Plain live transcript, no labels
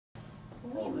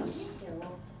pull this.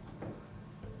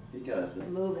 He got it.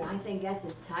 Moving. I think that's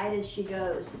as tight as she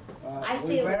goes. I We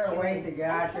see what better you wait mean. to get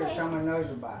out there Okay. someone knows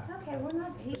about it. Okay, we're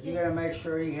not. He You gotta make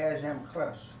sure he has them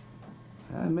clips.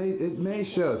 It may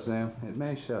show, Sam. It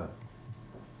may show.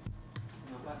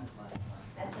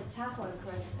 That's a tough one,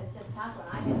 Chris. It's a tough one.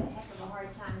 I had a heck of a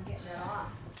hard time getting it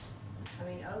off. I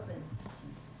mean, open.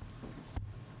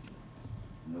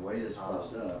 And the way this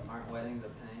puffs up. Aren't weddings a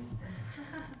pain?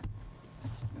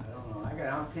 I don't know. I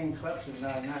got umpteen clips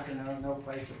and no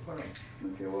place to put them.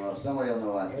 Okay, well, somebody will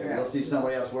know out there. Yeah. You'll see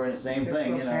somebody else wearing the same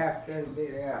thing, you know. Have to be,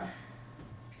 yeah.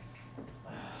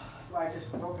 Well, I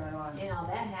just broken it on. You know,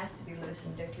 that has to be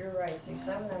loosened, Dick. You're right. See,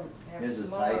 some of them have Is this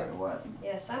smaller. tight or what?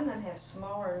 Yeah, some of them have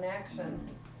smaller necks and.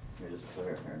 Here, just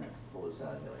clear here and pull this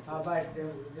out here like How about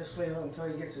just leave it until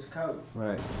he gets his coat?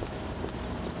 Right.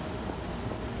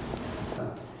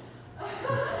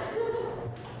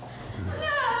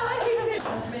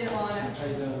 Maid of honor. How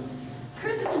you doing?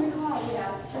 Chris is in the call.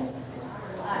 Yeah, Teresa.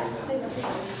 Hi. Please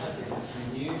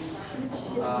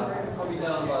don't I'll be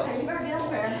down by. you better get up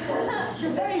there.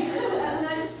 You're very good.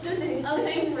 I just stood there. Oh,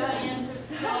 thanks, Ryan.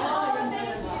 Oh,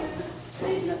 thank you.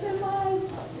 Thank you so much.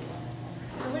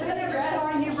 What did I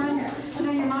saw you run? I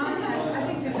know your mom. I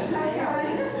think this is how you're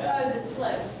running. Oh, the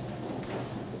slip.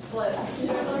 The slip.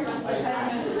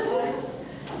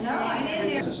 No, I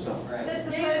didn't. That's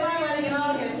the first time wedding in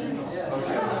August.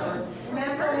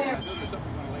 Remember?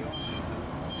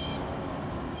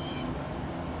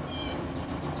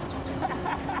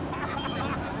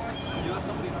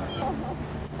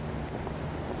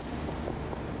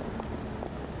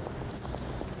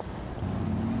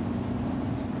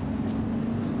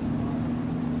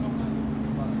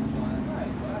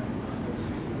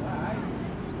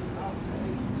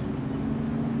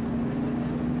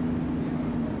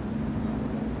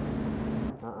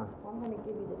 I'm going to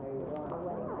give you the wedding ring.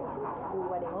 The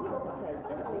wedding ring. Okay,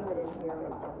 just leave it in here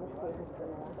until let's see if it's in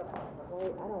there.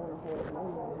 Wait, I don't want to hold it no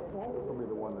more, okay? This will be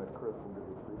the one that Chris will give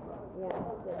you $3,000. Yeah,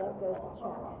 so that goes the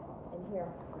check. And here.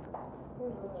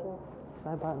 Here's the check. Should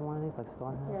I buy one of these like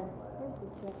Scott has? Here. Here's the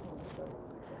check.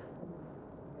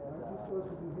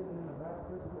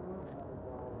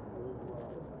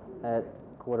 At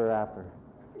quarter after.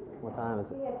 What time is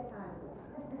He it? has time.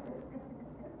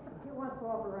 He wants to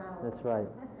walk around. That's right.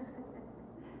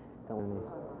 Don't me.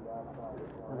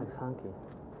 That looks hunky.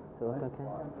 Does it look okay?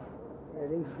 Yeah,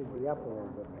 these should be up a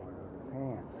little bit more.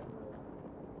 Pants.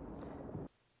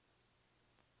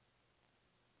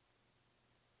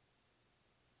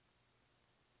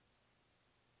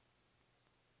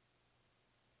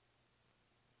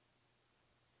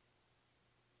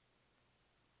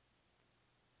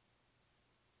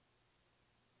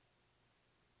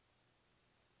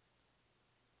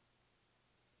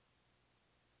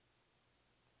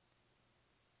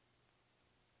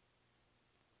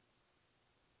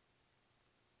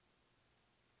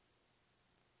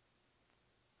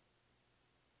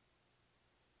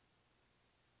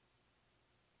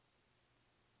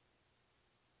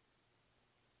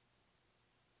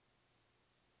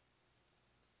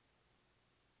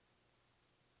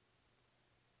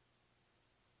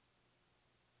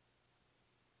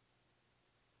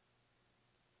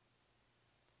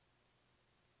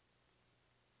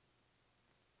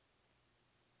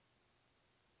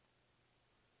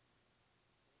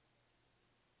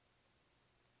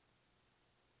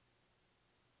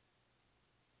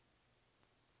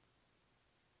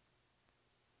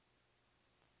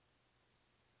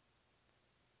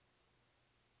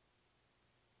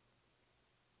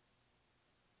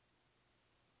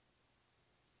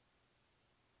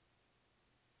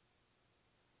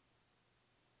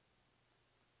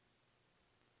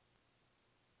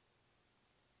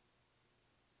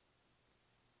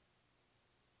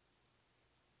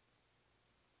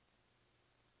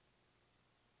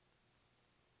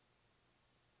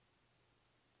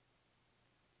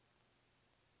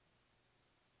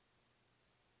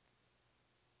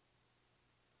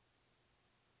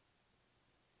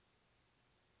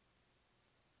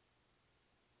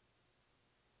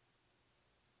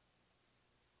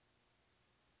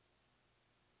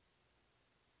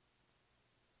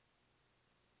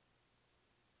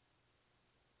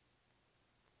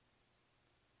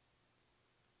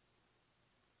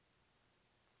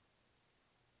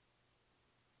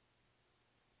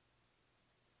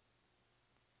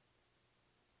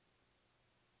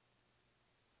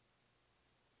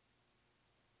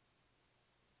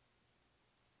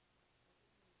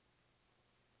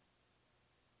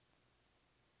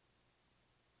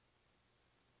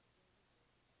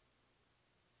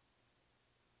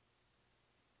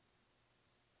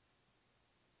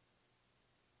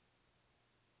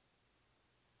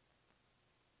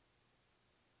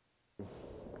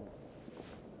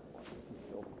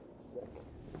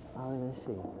 Oh, is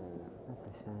she? That's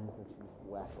a shame. She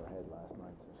whacked her head last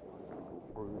night, so she has a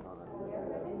bruise on her.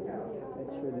 That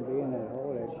shouldn't be in that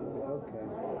hole, that should be okay.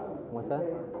 What's that?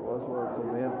 Those were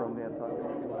some men from Nantucket.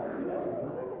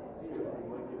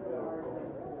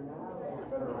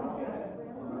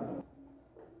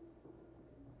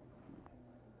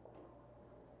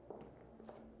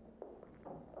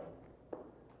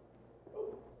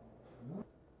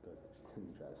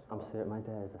 I'm serious. My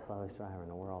dad is the slowest driver in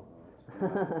the world.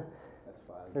 That's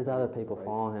fine. There's other people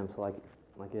following him, so like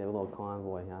a little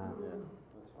convoy. Yeah,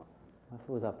 that's fine. If it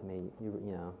was up to me,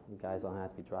 you know, you guys don't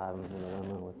have to be driving in the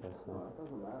limo with us. So. No, it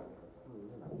doesn't matter.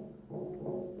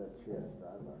 That she has to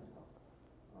drive by herself.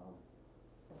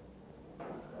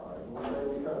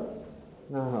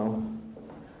 No,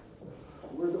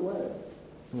 Where's the wedding?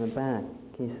 in the back.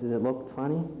 Does it look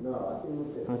funny? No, I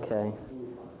think it's Okay.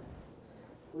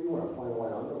 What do you want, plain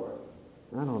white underwear?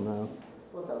 I don't know.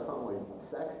 Let's have something like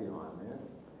sexy on, man.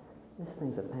 This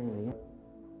thing's a pain in the ass.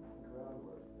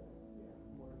 Groundwork thing, yeah.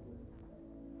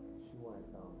 She went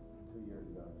 2 years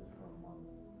ago just for a month.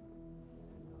 And,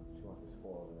 she went to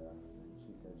school over there, and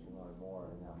she said she learned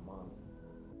more in that month.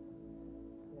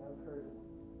 Yeah, I've heard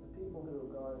the people who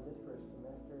have gone just for a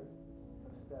semester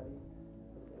of study,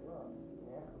 they say, well, it's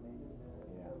getting acclimated.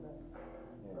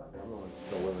 Yeah, everyone's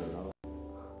still living it up.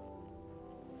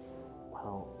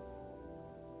 Well,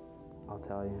 I'll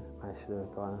tell you, I should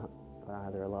have got out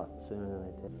of there a lot sooner than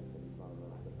I did.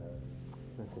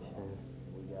 That's a shame.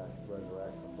 We got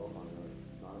resurrection book on there.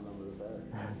 Not a number of bears.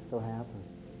 Still happens.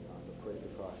 The priest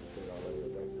across the street already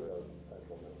was next to the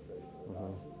central administration.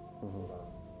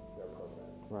 Their program.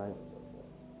 Right.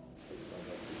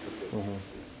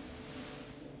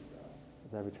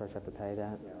 Does every church have to pay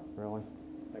that? Yeah. Really?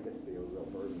 That gets to be a real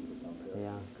burden for some people.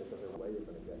 Yeah. Because of their way you're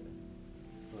going to get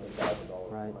 $1,000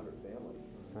 Right. per 100 families.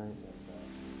 Right.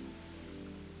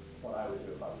 What I would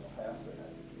do if I was a pastor in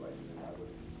that situation is I would,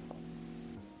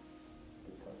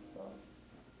 because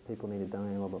People need to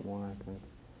donate a little bit more, I think.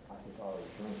 I think our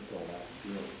insurance bill last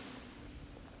year,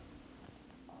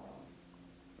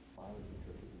 I was in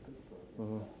church in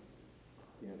Pittsburgh.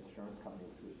 The insurance company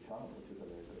through his child, which is a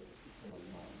very good,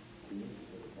 being,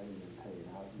 because they didn't pay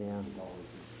out Yeah. $50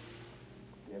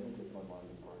 damages when one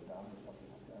was burned down or something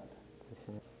like that. It's a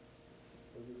shame.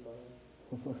 Was it fun?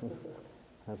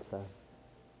 Hope so.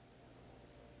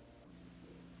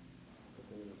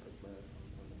 People need to take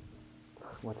marathons.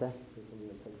 What's that? People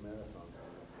need to take marathons.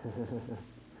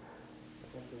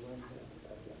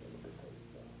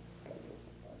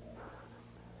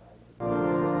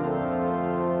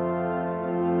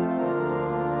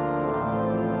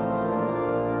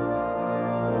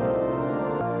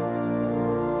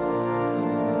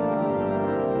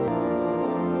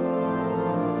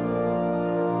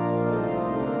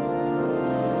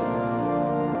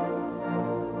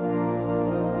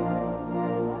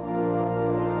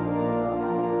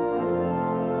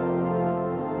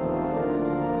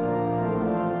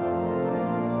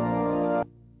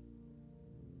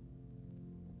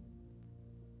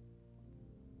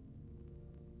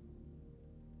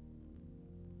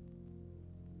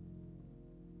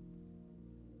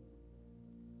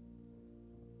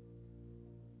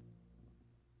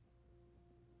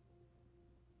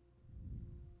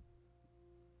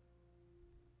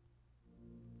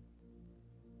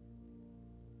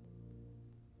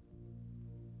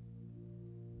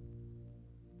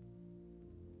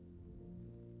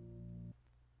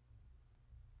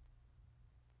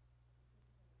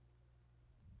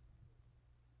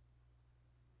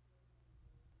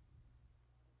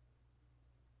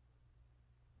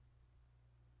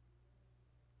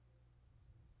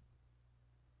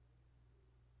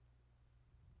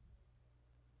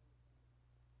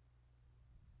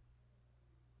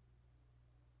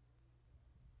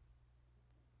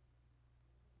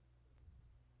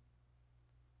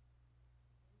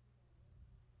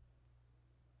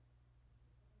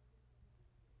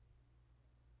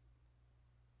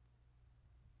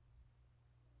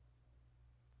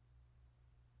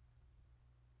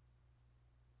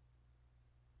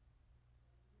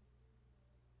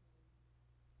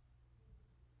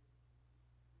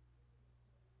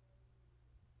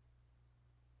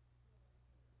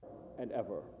 And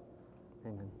ever.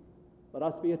 Amen. Let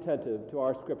us be attentive to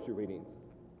our scripture readings.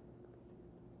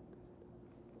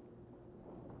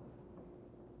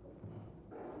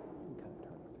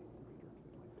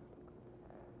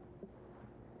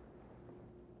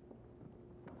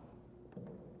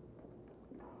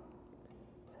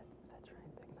 Is that train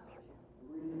big enough for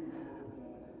you? God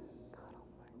almighty.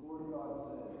 The Lord God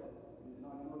said, it is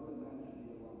not good that man should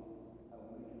be alone. I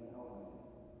will make him a helpmate.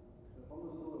 So from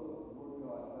the soil, the Lord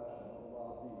God fashioned all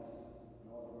wild beasts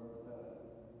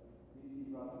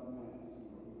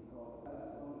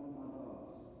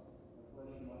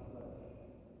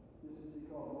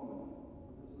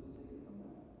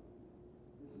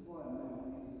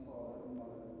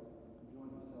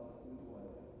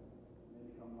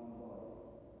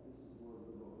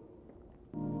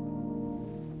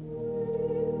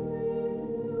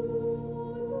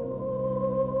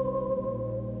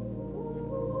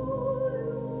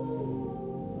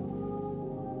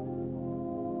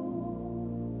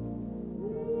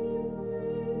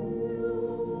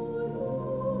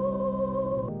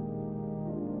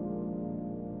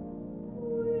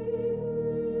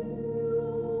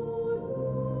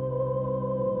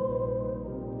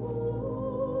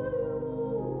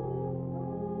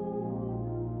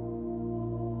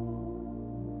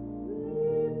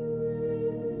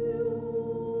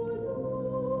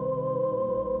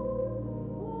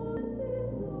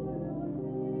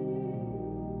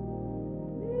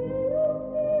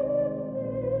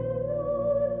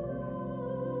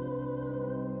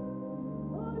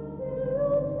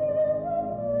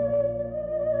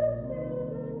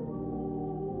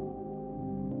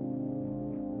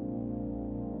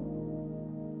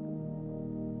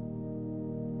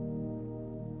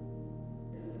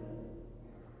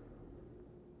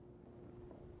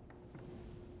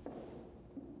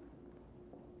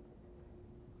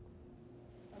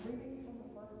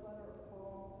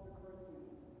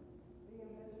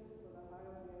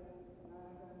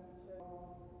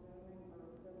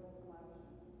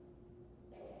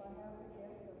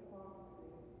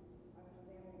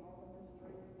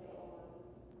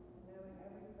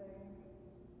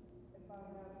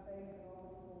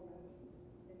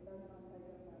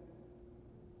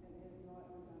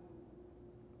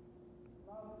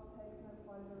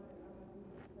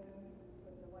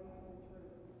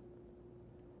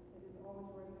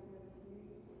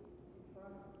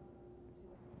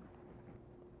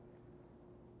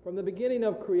From the beginning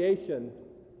of creation,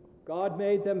 God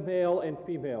made them male and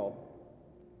female.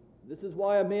 This is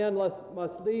why a man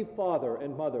must leave father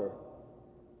and mother,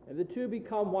 and the two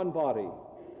become one body.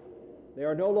 They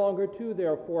are no longer two,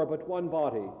 therefore, but one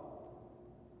body.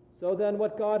 So then,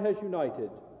 what God has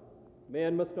united,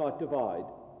 man must not divide.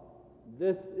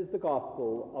 This is the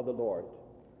gospel of the Lord.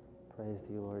 Praise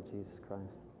to you, Lord Jesus Christ.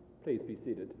 Please be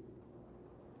seated.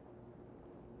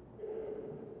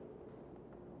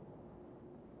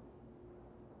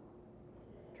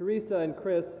 Teresa and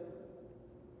Chris,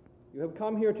 you have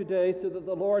come here today so that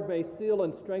the Lord may seal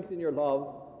and strengthen your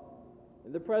love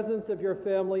in the presence of your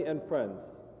family and friends.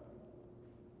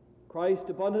 Christ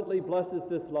abundantly blesses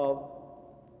this love.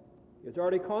 He has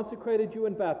already consecrated you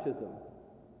in baptism,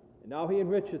 and now he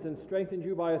enriches and strengthens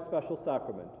you by a special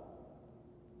sacrament.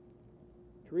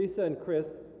 Teresa and Chris,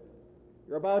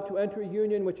 you're about to enter a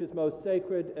union which is most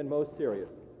sacred and most serious.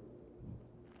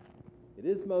 It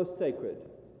is most sacred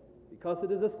because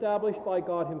it is established by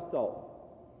God himself,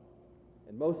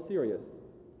 and most serious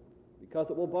because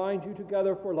it will bind you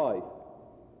together for life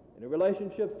in a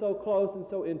relationship so close and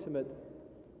so intimate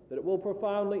that it will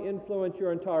profoundly influence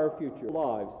your entire future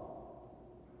lives,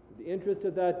 in the interest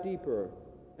of that deeper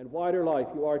and wider life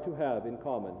you are to have in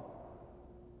common.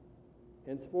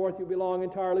 Henceforth you belong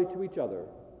entirely to each other.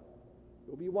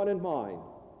 You'll be one in mind,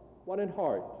 one in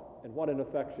heart, and one in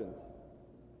affections.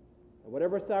 And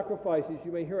whatever sacrifices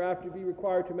you may hereafter be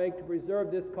required to make to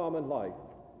preserve this common life,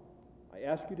 I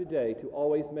ask you today to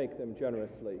always make them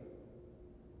generously.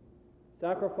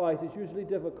 Sacrifice is usually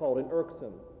difficult and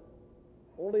irksome.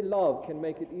 Only love can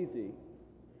make it easy.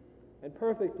 And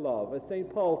perfect love, as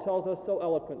St. Paul tells us so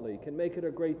eloquently, can make it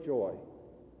a great joy.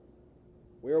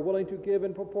 We are willing to give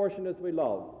in proportion as we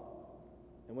love.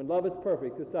 And when love is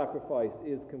perfect, the sacrifice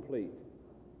is complete.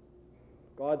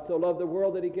 God so loved the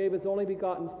world that he gave his only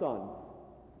begotten Son,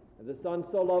 and the Son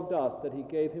so loved us that he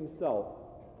gave himself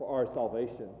for our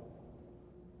salvation.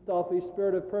 Selfish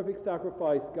spirit of perfect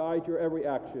sacrifice guides your every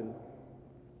action.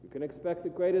 You can expect the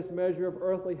greatest measure of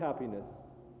earthly happiness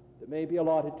that may be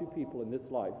allotted to people in this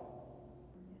life.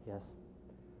 Yes.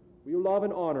 Will you love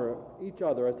and honor each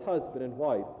other as husband and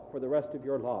wife for the rest of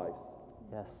your lives?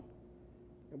 Yes.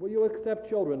 And will you accept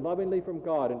children lovingly from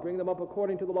God and bring them up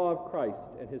according to the law of Christ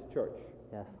and his church?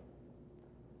 Yes.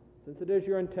 Since it is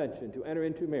your intention to enter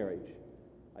into marriage,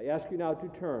 I ask you now to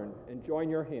turn and join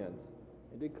your hands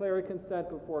and declare a consent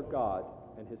before God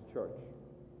and his church.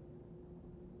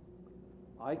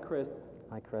 I, Chris,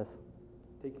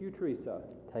 take you, Teresa,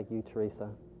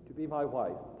 to be my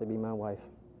wife.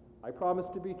 I promise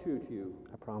to be true to you.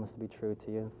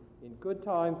 In good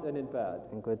times and in bad.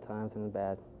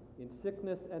 In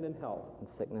sickness and in health.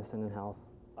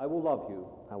 I will love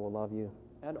you.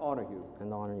 And honor you.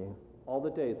 All the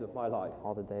days of my life.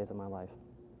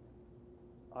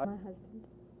 My husband.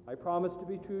 I promise to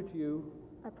be true to you.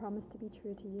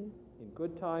 In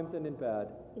good times and in bad.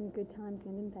 In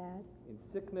In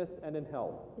sickness and in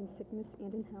health.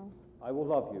 I will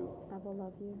love you.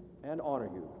 And honor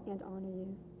you.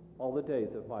 All the days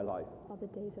of my life.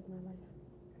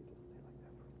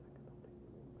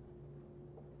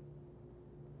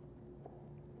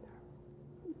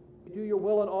 Do your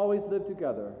will and always live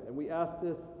together, and we ask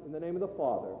this in the name of the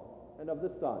Father, and of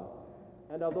the Son,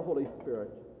 and of the Holy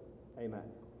Spirit. Amen.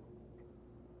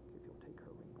 If you'll take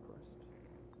her ring first,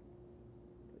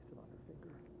 place it on her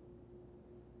finger.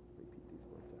 Repeat these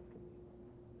words after me.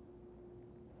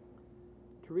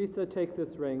 Teresa, take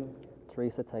this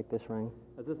ring.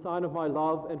 As a sign of my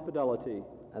love and fidelity.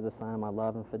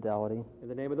 In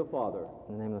the name of the Father.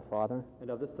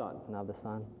 And of the Son.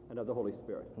 And of the Holy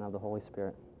Spirit.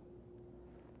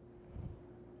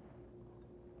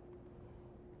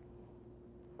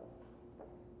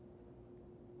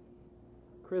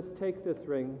 Chris, take this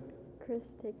ring.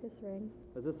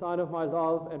 As a sign of my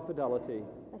love and fidelity.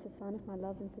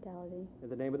 In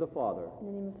the name of the Father.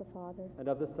 And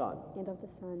of the Son.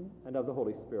 And of the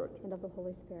Holy Spirit.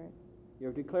 You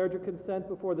have declared your consent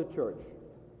before the church.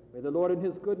 May the Lord in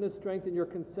his goodness strengthen your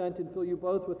consent and fill you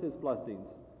both with his blessings.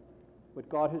 What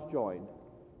God has joined,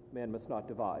 man must not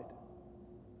divide.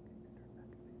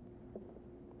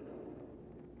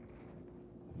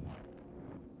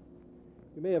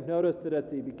 You may have noticed that at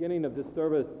the beginning of this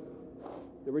service,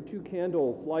 there were 2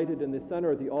 candles lighted in the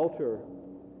center of the altar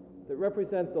that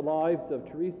represent the lives of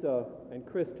Teresa and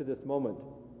Chris to this moment.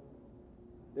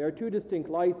 They are 2 distinct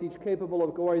lights, each capable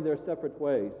of going their separate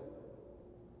ways.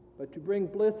 But to bring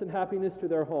bliss and happiness to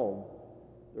their home,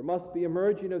 there must be a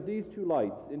merging of these 2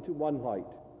 lights into one light.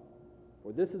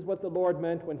 For this is what the Lord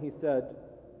meant when he said,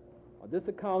 "On this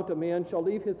account a man shall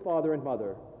leave his father and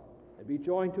mother, and be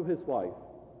joined to his wife,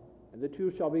 and the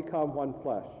two shall become one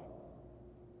flesh.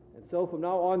 And so from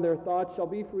now on their thoughts shall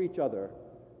be for each other,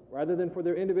 rather than for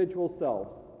their individual selves.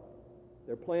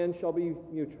 Their plans shall be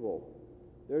mutual.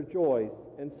 Their joys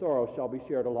and sorrows shall be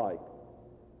shared alike.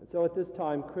 And so at this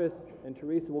time, Chris and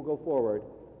Teresa will go forward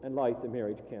and light the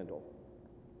marriage candle.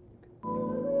 Can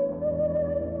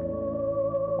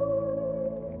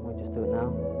we just do it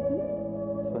now?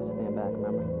 You're supposed to stand back,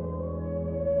 remember?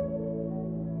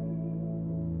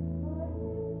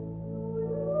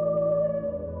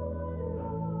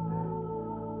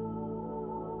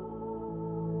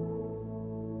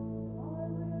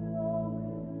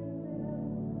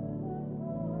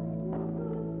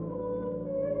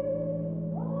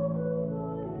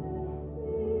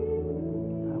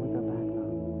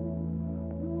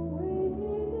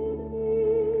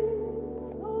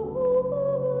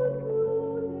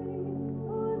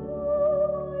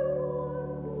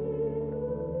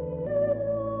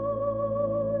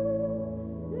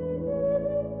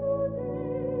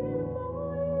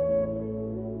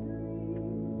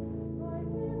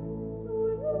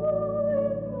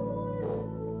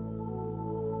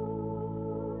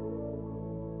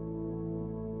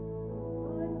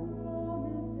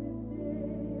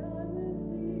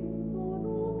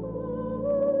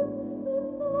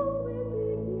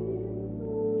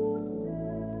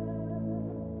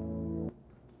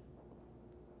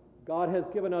 God has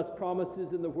given us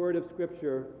promises in the word of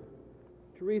Scripture.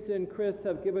 Teresa and Chris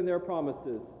have given their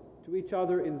promises to each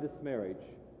other in this marriage.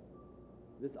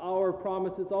 This hour of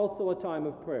promise is also a time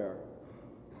of prayer.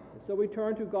 And so we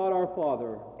turn to God our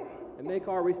Father and make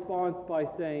our response by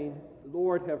saying,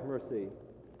 Lord, have mercy.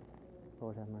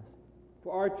 Lord, have mercy.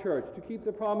 For our church, to keep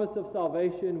the promise of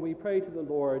salvation, we pray to the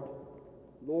Lord,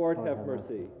 Lord, have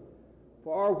mercy.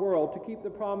 For our world, to keep the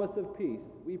promise of peace,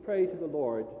 we pray to the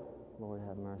Lord, Lord,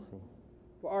 have mercy.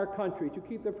 For our country, to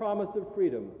keep the promise of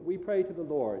freedom, we pray to the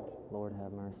Lord. Lord,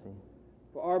 have mercy.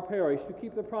 For our parish, to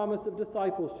keep the promise of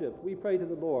discipleship, we pray to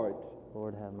the Lord.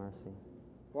 Lord, have mercy.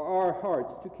 For our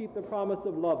hearts, to keep the promise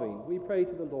of loving, we pray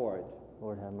to the Lord.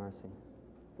 Lord, have mercy.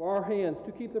 For our hands,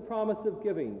 to keep the promise of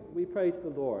giving, we pray to the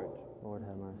Lord. Lord,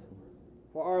 have mercy.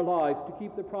 For our lives, to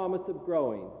keep the promise of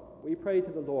growing, we pray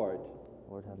to the Lord.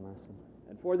 Lord, have mercy.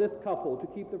 And for this couple, to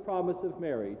keep the promise of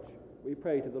marriage, we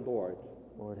pray to the Lord.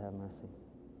 Lord, have mercy.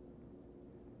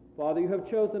 Father, you have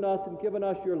chosen us and given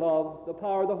us your love, the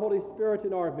power of the Holy Spirit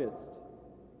in our midst.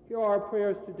 Hear our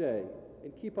prayers today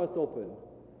and keep us open.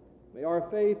 May our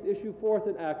faith issue forth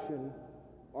in action,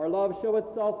 our love show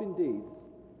itself in deeds,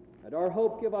 and our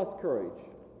hope give us courage.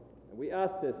 And we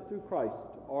ask this through Christ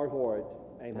our Lord.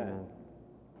 Amen. Amen.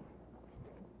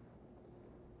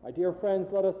 My dear friends,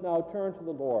 let us now turn to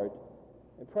the Lord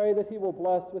and pray that he will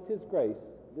bless with his grace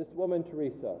this woman,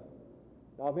 Teresa,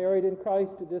 now married in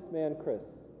Christ to this man, Chris,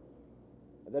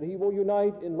 and that he will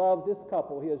unite in love this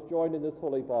couple he has joined in this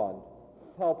holy bond,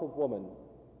 with the help of woman,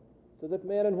 so that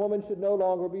man and woman should no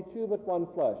longer be two but one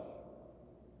flesh.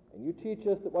 And you teach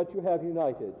us that what you have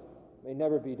united may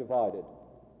never be divided.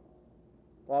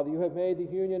 Father, you have made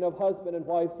the union of husband and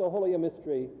wife so holy a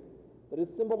mystery that it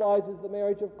symbolizes the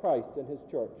marriage of Christ and his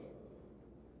church.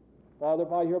 Father,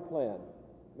 by your plan,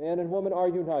 man and woman are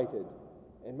united,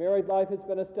 and married life has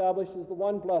been established as the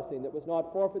one blessing that was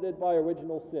not forfeited by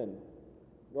original sin,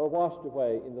 nor washed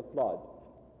away in the flood.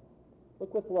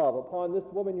 Look with love upon this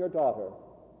woman, your daughter,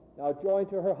 now joined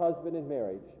to her husband in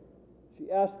marriage. She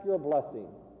asks your blessing.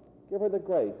 Give her the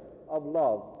grace of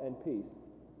love and peace.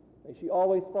 May she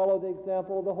always follow the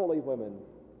example of the holy women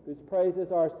whose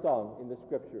praises are sung in the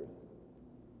Scriptures.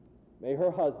 May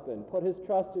her husband put his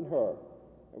trust in her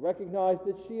and recognize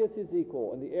that she is his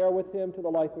equal and the heir with him to the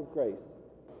life of grace.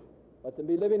 Let them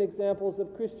be living examples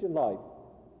of Christian life.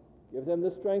 Give them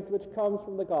the strength which comes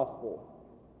from the gospel,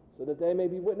 so that they may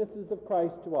be witnesses of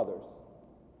Christ to others.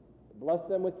 Bless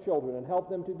them with children and help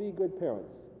them to be good parents.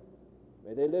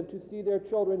 May they live to see their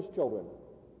children's children,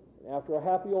 and after a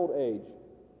happy old age,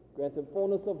 grant them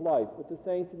fullness of life with the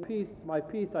saints in peace. My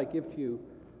peace I give to you.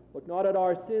 Look not at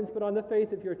our sins, but on the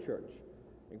faith of your church,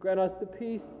 and grant us the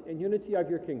peace and unity of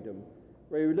your kingdom,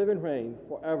 where you live and reign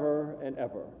forever and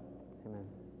ever. Amen.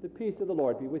 The peace of the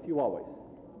Lord be with you always.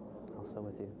 Also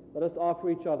with you. Let us offer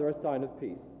each other a sign of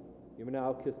peace. You may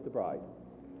now kiss the bride.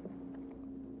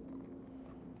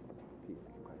 Peace.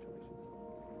 Congratulations.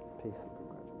 Peace.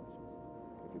 Congratulations.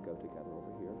 We could go together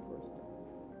over here first.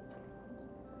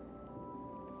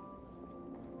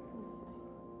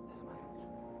 This way.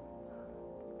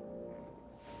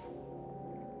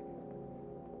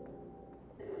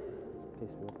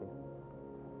 Peace be with you.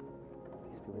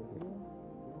 Peace be with you.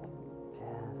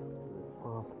 Jazz.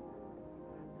 Off.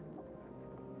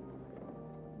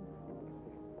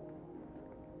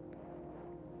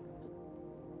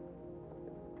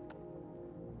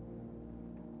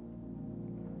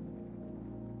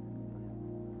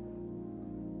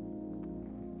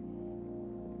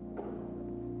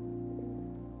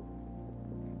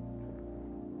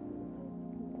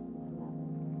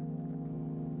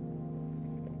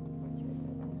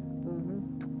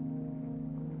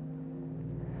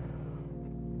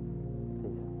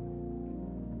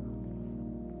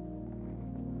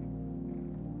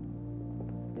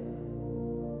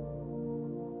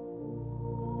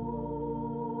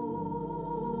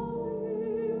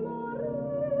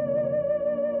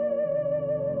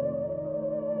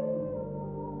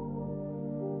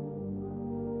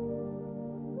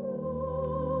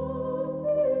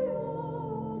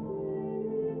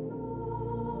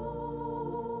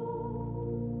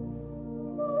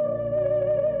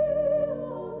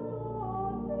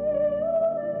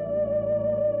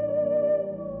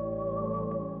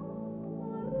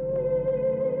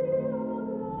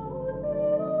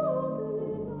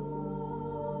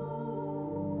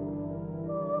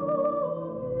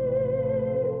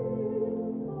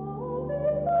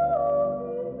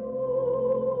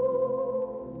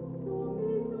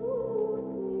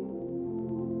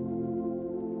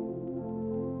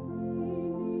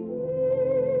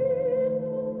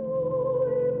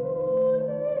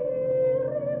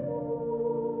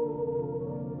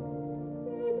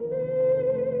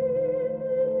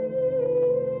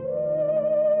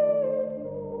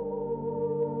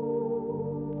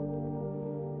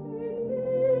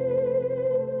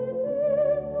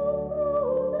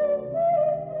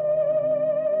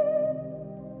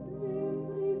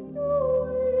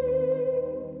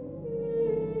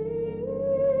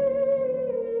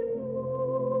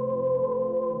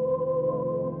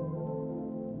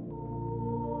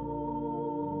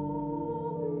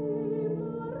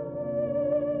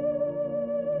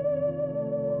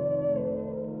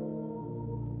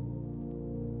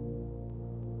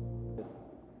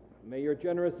 your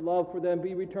generous love for them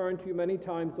be returned to you many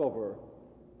times over.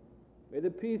 May the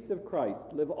peace of Christ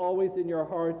live always in your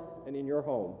hearts and in your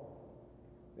home.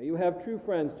 May you have true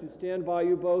friends to stand by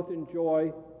you both in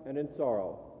joy and in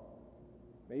sorrow.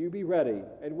 May you be ready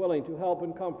and willing to help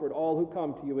and comfort all who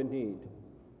come to you in need.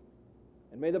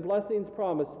 And may the blessings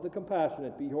promised to the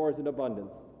compassionate be yours in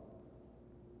abundance.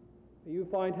 May you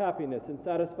find happiness and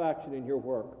satisfaction in your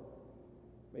work.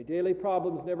 May daily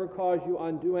problems never cause you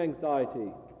undue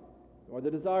anxiety, nor the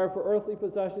desire for earthly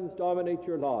possessions dominate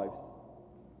your lives.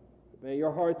 But may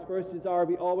your heart's first desire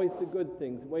be always the good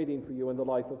things waiting for you in the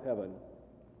life of heaven.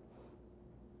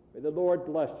 May the Lord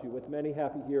bless you with many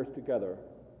happy years together,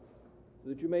 so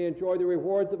that you may enjoy the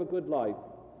rewards of a good life,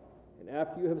 and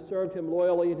after you have served him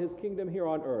loyally in his kingdom here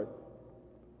on earth,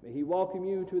 may he welcome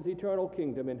you to his eternal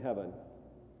kingdom in heaven.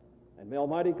 And may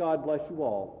Almighty God bless you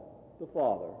all, the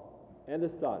Father, and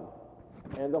the Son,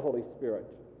 and the Holy Spirit.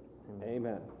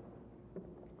 Amen.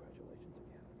 Congratulations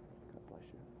again. God bless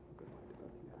you. Good luck to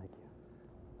both of you. Thank you.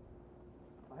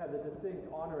 I have the distinct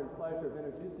honor and pleasure of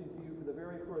introducing to you for the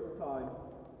very first time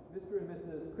Mr. and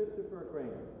Mrs. Christopher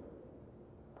Granger.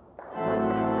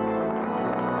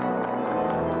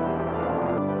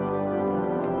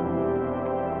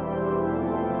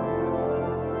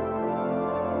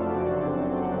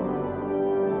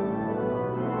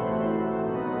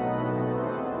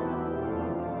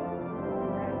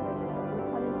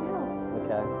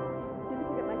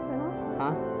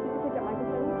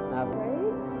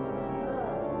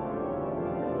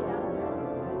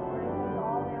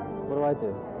 What do I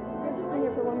do? Sing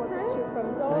it for one more picture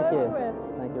from Thank you.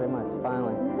 Thank you very much.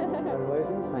 Finally.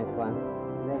 Congratulations. Thanks, Glenn.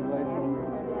 Congratulations.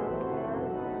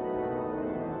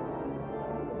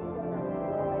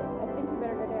 I think you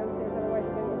better go downstairs, otherwise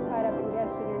you're going to get tied up in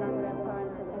guests and you're not going to have time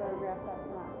for the photograph that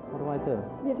tonight. What do I do?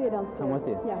 You do it downstairs. Come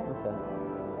with you? Yeah. Okay.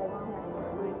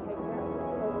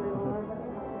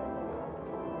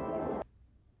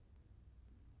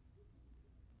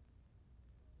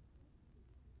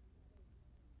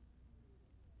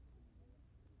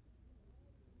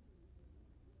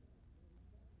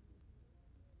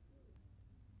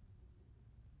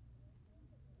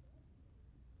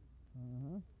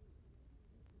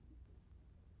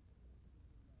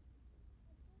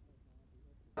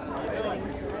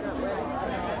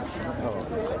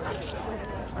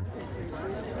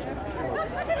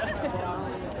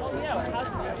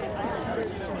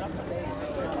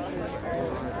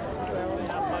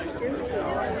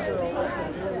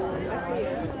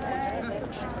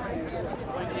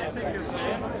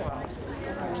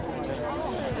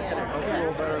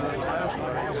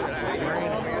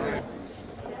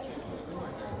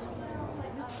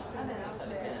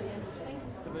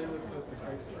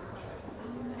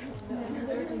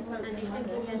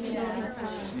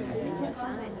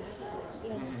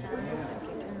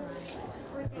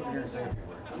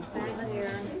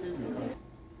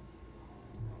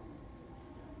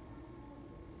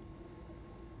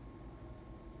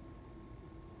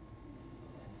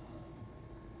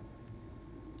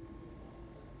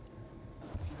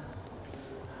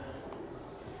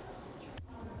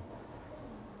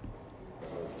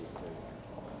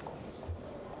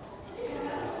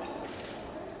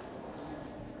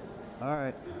 All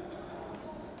right.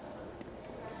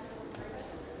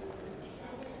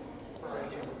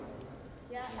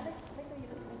 Yeah, I think you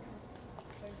just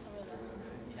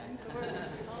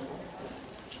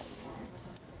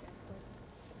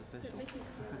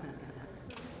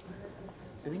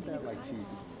Isn't that like cheesy?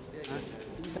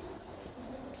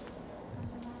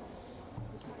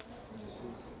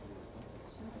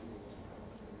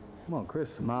 Come on,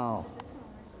 Chris, smile.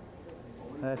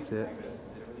 That's it.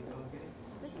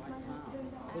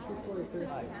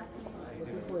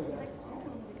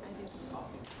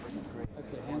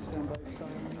 Okay, hands down by your side.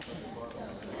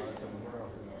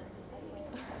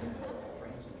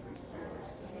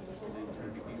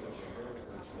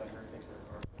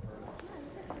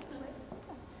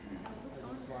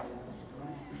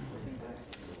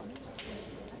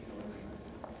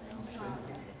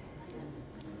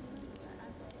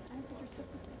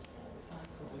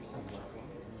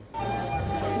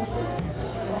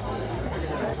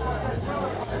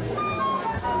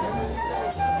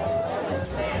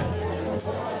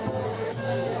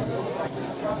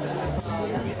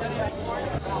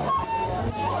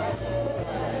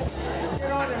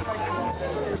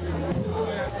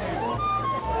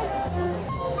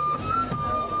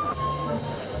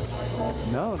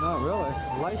 No, not really.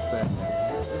 Lifespan.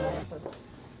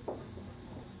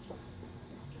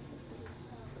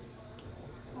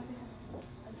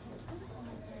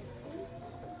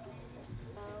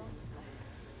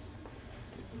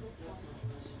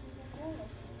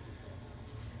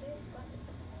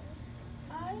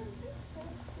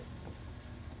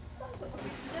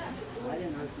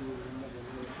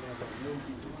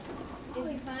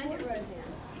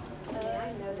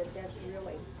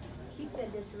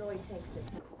 this really takes it.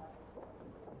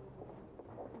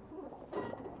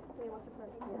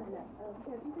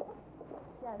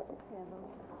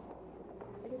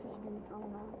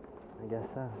 I guess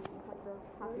so.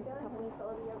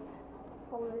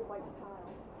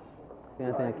 The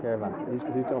only thing I care about. Who's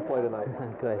gonna play tonight?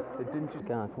 Good. Didn't you?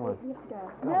 Come on, come on.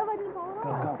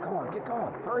 Go, come on, get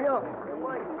going. Hurry up.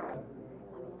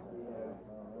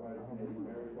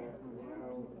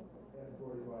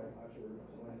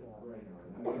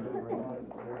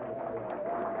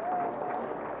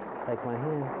 Take my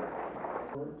hand.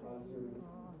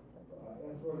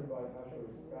 Escorted by Usher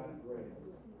Scott Gray.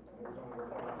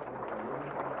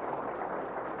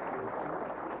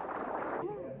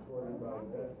 Escorted by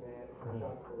best man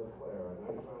Chuck LeClaire. A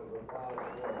nice round of applause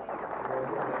for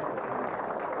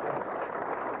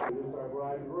introduce our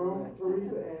bride and groom,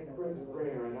 Teresa and Chris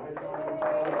Grainer. A nice round of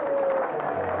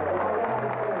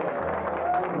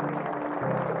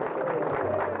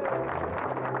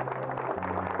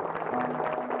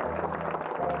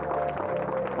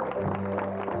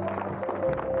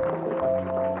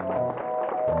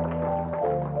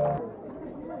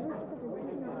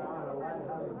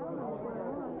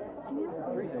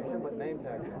Teresa, you should put name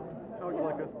tags. How would you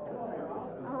like us to say?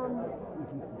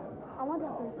 I want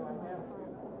that person.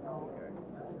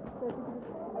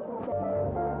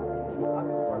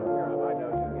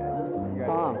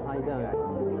 Tom, how you doing?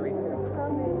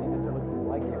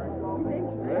 Like you.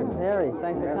 Harry,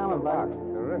 thanks for coming, bud.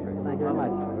 Terrific. Thank you very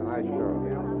much. It was a nice show. You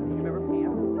remember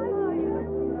Pam?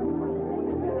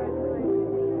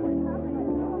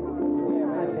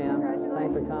 Hi, Pam.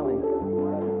 Thanks for coming.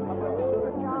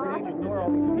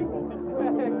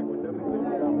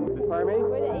 Pardon me?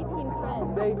 We're the 18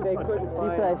 friends. They couldn't You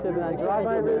find. said I should have been on drugs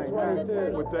to be married.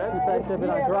 22. What's that? You said I should have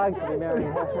been on drugs to be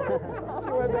married.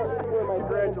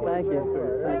 Thank you.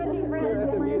 Thank you.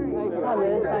 Hi,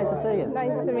 Liz. Nice to see you.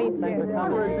 Nice to meet Thanks for you.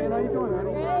 coming. How you doing,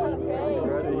 honey?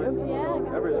 Great.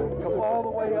 Yeah. Everything. Come all the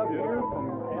way up here from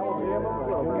Alabama.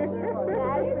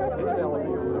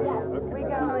 We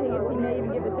go. He may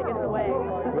even give the tickets away.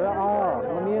 Oh,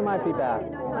 Lemieux might be back.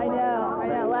 I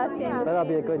know. Last game. That'll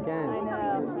be a good game. I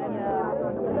know.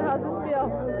 So how's this feel?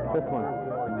 This one.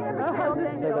 How's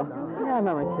this feel? Yeah, I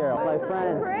remember Carol, my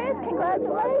friend. Chris,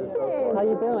 congratulations. How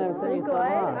you doing? I haven't seen you so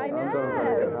long. I know.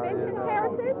 It's been since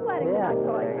Terrace's wedding. Yeah. I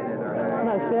saw you.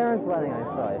 No, Sharon's wedding I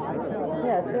saw you.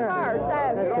 Yeah, Sharon.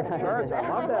 That's right. I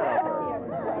love that.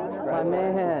 My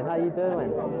man, how you doing?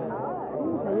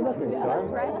 Hey, you looking sharp.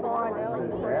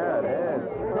 Yeah, it is.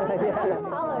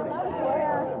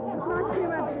 Yeah. Not too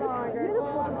much longer. Oh,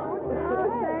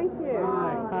 thank you.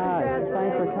 Hi,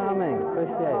 thanks for coming.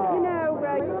 Appreciate it. You know,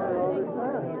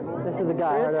 This is the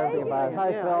guy I heard everything about.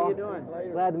 Hi, Phil. How you doing?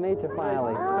 Glad to meet you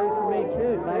finally. Nice to meet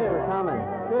you. Thanks for coming.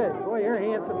 Good. Boy, you're a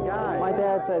handsome guy. My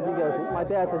dad says you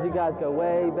guys go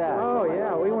way back. Oh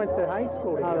yeah, we went to high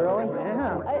school Oh, together. really?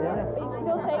 Yeah.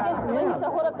 still taking? We used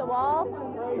to hold up the wall.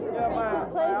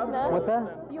 Teresa's place, no? What's that?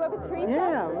 You work with Teresa?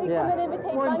 Yeah. She Yeah. come in and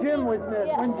imitate When monkeys? Jim was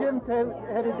Yeah. when Jim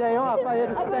had a day off, I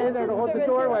had to stay there to hold the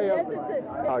doorway open.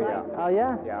 Oh, yeah. Oh,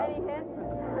 yeah? Yeah. Any hints?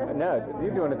 No,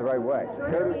 you're doing it the right way.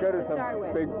 Go to some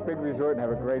big resort and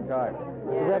have a great time. Is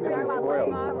that, You'll be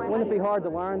spoiled. wouldn't it be hard to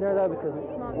learn there, though, because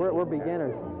we're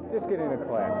beginners? Just get in a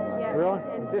class. Really?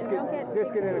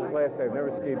 Just get in a class. I've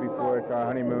never skied before. It's our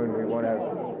honeymoon. We want to.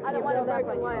 I don't want to break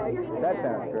my leg. That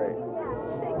sounds great.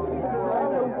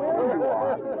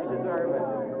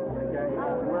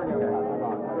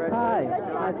 Hi,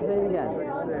 nice to see you again.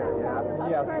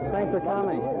 Yeah. Thanks for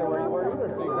coming.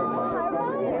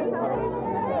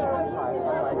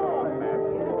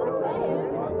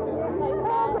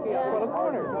 Well, the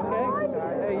corner, okay?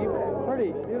 Hey, you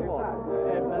pretty, beautiful.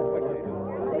 And that's what you do.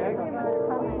 Okay?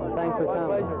 Thanks for My coming.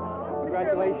 pleasure.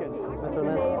 Congratulations. Mr.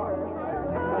 Lynch.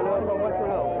 I live up on Westward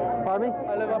Ho. Pardon me? I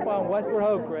live up on Westward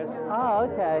Ho, Chris. Oh,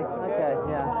 okay. Okay,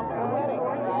 yeah.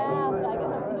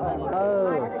 Oh,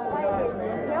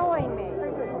 Killing me.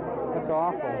 that's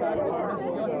awful.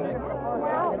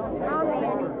 Well, I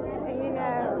mean, you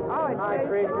know, oh, it's Hi,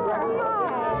 Chris.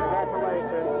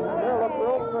 Congratulations. You look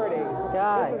real pretty.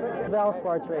 Guy,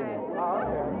 Valspar Trading. Oh,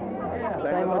 okay. Yeah.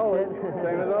 Same old shit.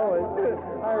 Same as always.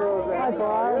 Hi, Rosa. Hi,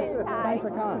 Barb. Thanks for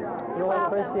coming. Really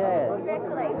appreciate it.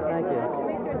 Congratulations. Thank you.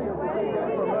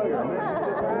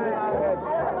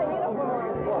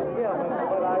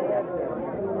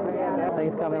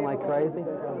 Things coming in like crazy.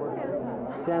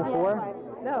 Gen 4?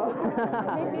 No.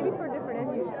 Maybe for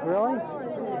different issues. Really?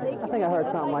 I think I heard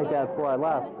something like that before I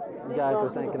left. You guys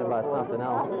were thinking about something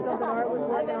else. Something Art was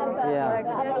working on. Yeah.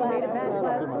 He made a bench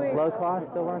last week. Low cost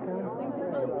still working?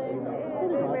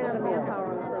 They ran out of manpower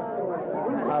on the first floor.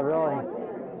 Oh, really?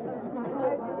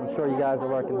 I'm sure you guys are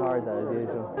working hard, though, as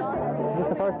usual. Is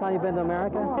this the first time you've been to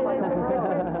America? You look like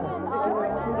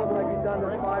you've done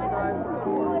this 5 times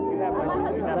before. You have my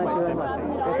sympathy.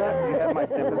 What's that? You have my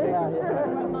sympathy.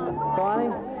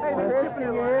 Bonnie? Hey, Chris, can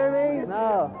you hear me?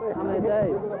 No. How many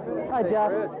days? Hi,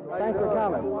 Jeff. Thanks for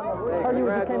coming. Heard you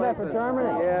just came back from Germany.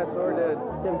 Yeah, sure did.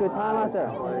 Did you have a good time out there?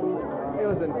 It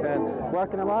was intense.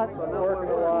 Working a lot? Working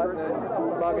a lot and then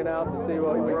bugging out to see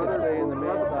what we could see in the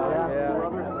meantime. Yeah.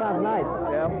 Sounds nice.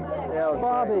 Yeah. Yeah.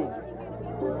 Bobby.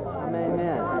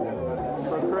 Amen.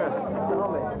 So Chris, tell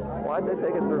me, why'd they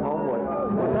take it through Homewood?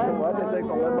 Why'd they take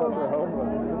the limo through Homewood?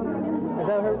 Is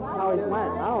that how he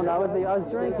went? I don't know. I was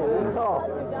drinking.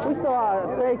 We saw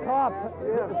a stray cop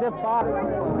zip by.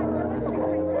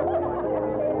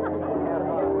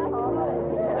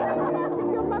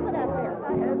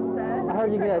 I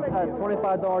heard you get a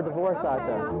 $25 divorce out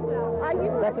there.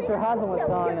 That's what your husband was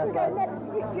telling us.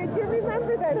 You do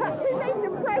remember that? His name's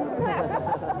Teresa.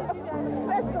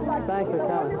 Thanks for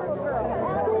coming.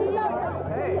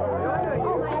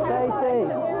 Stacy,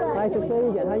 nice to see you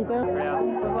again. How you doing? Yeah.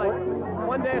 It was like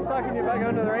one day I was talking to you about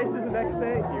going to the races, the next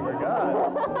day you were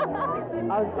gone.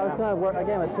 I was going to work, I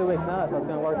gave him a 2 week notice. I was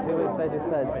going to work 2 weeks. They just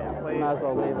said, might as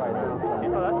well leave right now. So.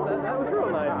 Oh, that was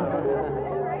real nice.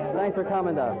 Thanks for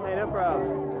coming, though. Hey, no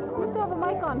problem. We still have a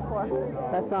mic on for.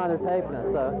 That's not they're taping us,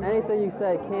 so anything you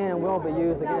say can and will be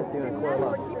used against you in a court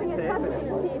of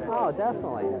law. Oh,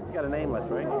 definitely. He's got a name list,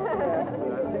 right?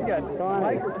 He's got a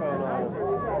microphone on.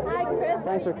 Hi, Chris.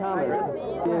 Thanks for coming.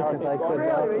 Since I could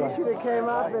Really? You should have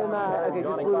came up and just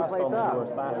blew the place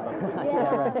up.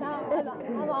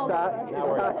 Yeah,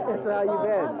 right. That's how you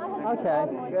been. Okay.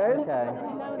 Good? Okay.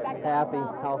 Happy,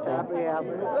 healthy.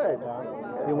 Happy. Good.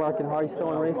 You working hard? You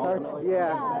still in research?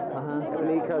 Yeah. Uh-huh. I have an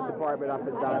eco department up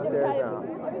and downstairs now.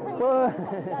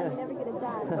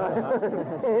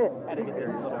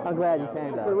 I'm glad you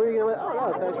came, So though. where are you going to live? Oh, no,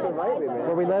 thanks for inviting me, man.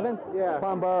 Where we living? Yeah.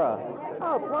 Plum Borough.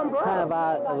 Oh, Plum Borough. Kind of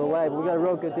out of the way, but we got a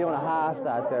real good deal on a house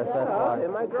out there, so that's Oh, fine.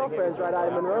 and my girlfriend's right out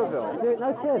of Monroeville. Dude,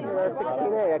 no kidding.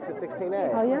 16A, exit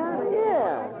 16A. Oh, yeah?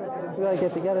 Yeah. We gotta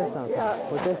get together sometime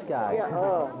with this guy. Yeah,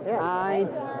 oh, yeah.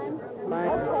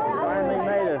 Finally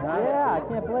made it, huh? Yeah, I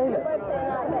can't believe it. I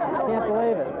can't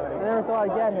believe it. I never thought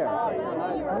I'd get here.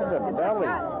 There's a belly.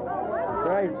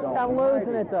 Great. I'm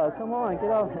losing it, though. Come on, get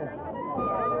over here.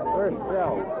 Where's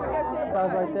Stell?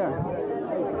 Stell's right there.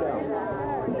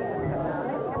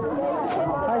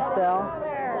 Hey, Stell.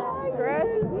 Hi, Stell. Chris.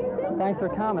 Thanks for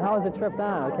coming. How was the trip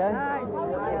down, okay? Nice.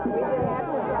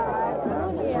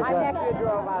 My nephew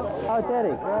drove us. Oh, did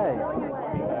he? Great.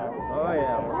 Oh,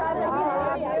 yeah.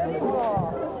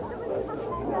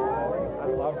 I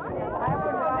love it.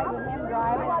 After driving him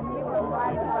driving, he was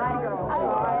driving my girl.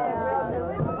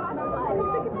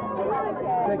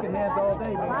 Shaking hands all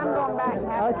day. I'm going back and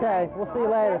have Okay, we'll see you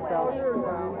later, Stell.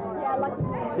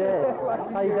 Cheers.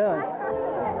 How you doing?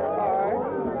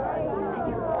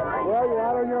 Well, you're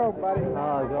out on your own, buddy.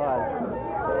 Oh, God.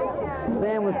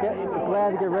 Sam was glad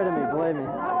to get rid of me, believe me.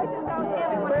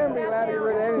 Sam be glad to get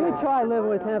rid of anything. You try living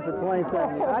with him for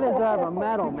 27 years. I deserve a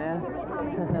medal, man.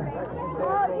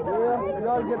 Yeah, you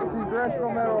ought to get the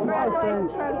Congressional Medal of Nice, Honor.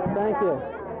 man. Thank you.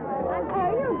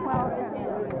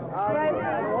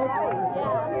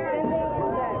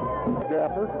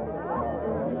 Jaffer,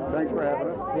 thanks for having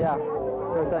us. Yeah,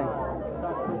 sure thing.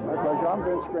 My pleasure. I'm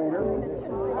Vince Grainer.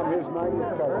 I'm his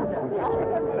 90th cousin.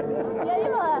 Yeah,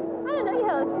 you know, I didn't know you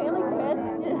had a family, Chris.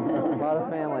 A lot of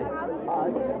family.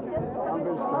 Hi, I'm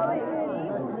Vince Grainer.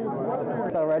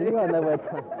 So, ready? You want to live with...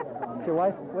 Is your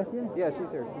wife with you? Yeah, she's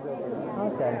here. She's over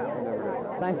here. Okay.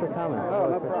 Thanks for coming.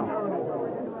 Oh, no problem.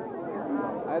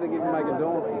 I had to give you my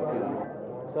condolences, you know.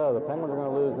 So, the Penguins are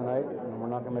going to lose tonight, and we're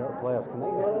not going to make the playoffs. Can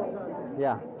they get it?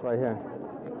 Yeah, it's right here.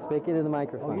 Speak into the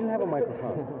microphone. Oh, you have a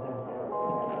microphone.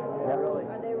 Yep.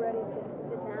 Are they ready to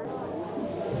sit down?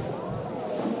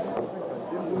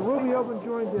 We will be open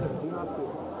during dinner. Do not do.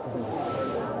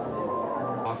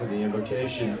 Offer the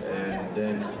invocation, and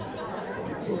then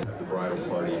we'll have the bridal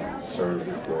party served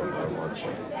for our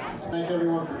luncheon. Thank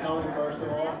everyone for coming, first of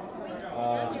all.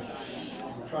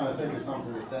 I'm trying to think of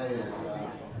something to say.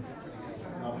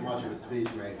 Not much of a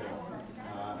speech maker.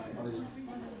 I was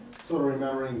sort of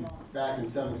remembering back in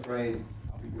 7th grade,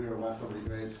 we were at Westerly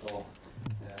Grade School.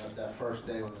 That first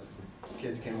day when the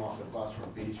kids came off the bus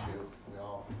from Beachview, we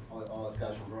all us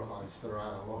guys from Brookline stood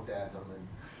around and looked at them, and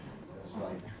it was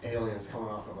like aliens coming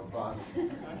off of a bus.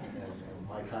 And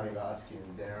Mike Honeygoski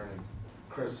and Darren and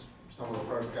Chris, some of the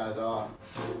first guys off.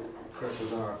 Chris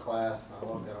was in our class, and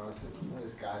I looked at him and I said,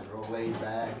 this guy's real laid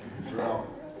back, real,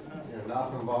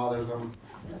 nothing bothers him.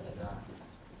 And,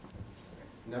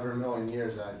 never in a million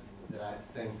years I that I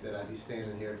think that I'd be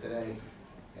standing here today,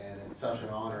 and it's such an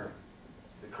honor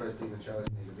that Chris even chose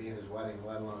me to be in his wedding,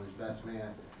 let alone his best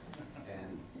man.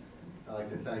 And I'd like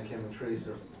to thank him and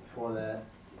Teresa for that.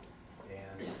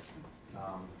 And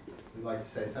we'd like to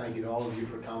say thank you to all of you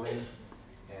for coming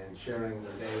and sharing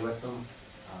their day with them.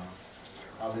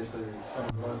 Obviously, some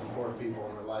of the most important people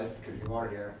in their life because you are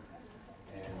here.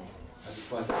 And I'd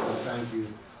just like to say thank you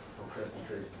from Chris and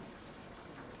Teresa.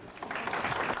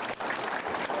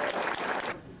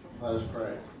 Let us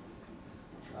pray.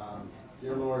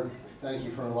 Dear Lord, thank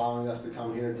you for allowing us to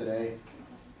come here today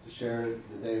to share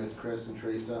the day with Chris and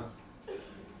Teresa.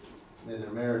 May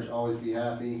their marriage always be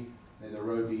happy. May their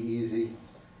road be easy.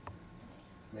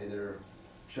 May their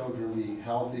children be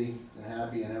healthy and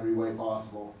happy in every way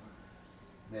possible.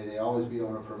 May they always be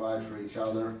able to provide for each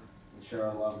other and share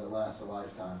a love that lasts a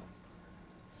lifetime.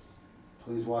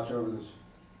 Please watch over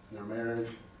their marriage,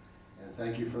 and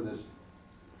thank you for this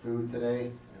food today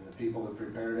and the people that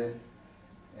prepared it,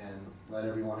 and let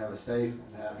everyone have a safe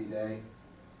and happy day.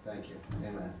 Thank you.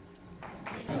 Amen.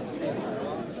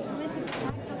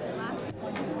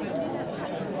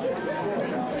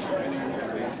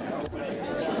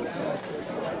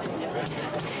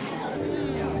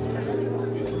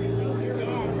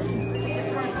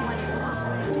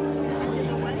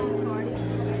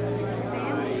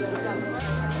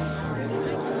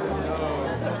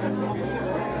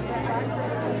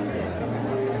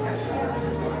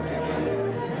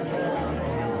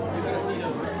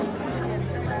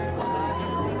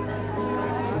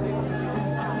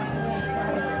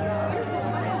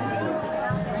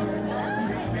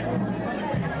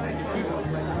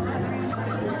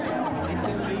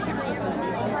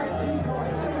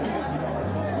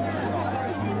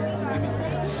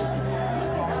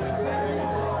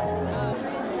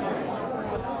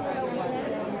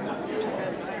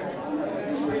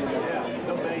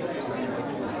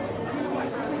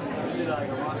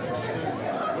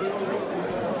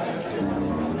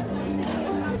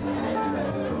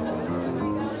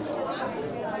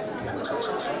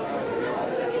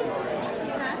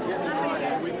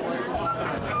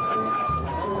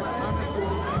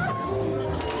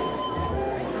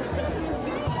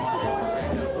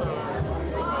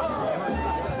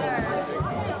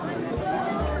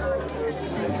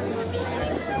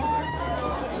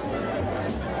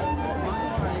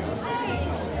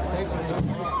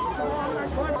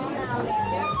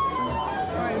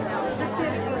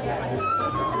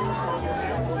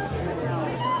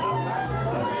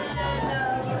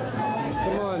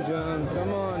 Come on, John.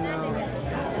 Come on now.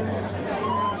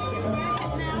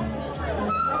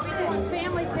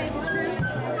 Family table,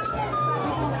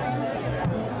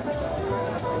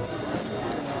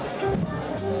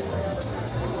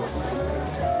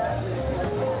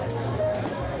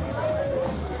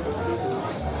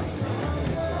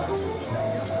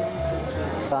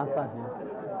 So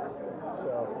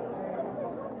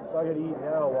I gotta eat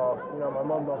now while, my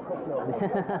mom don't cook no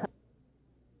more.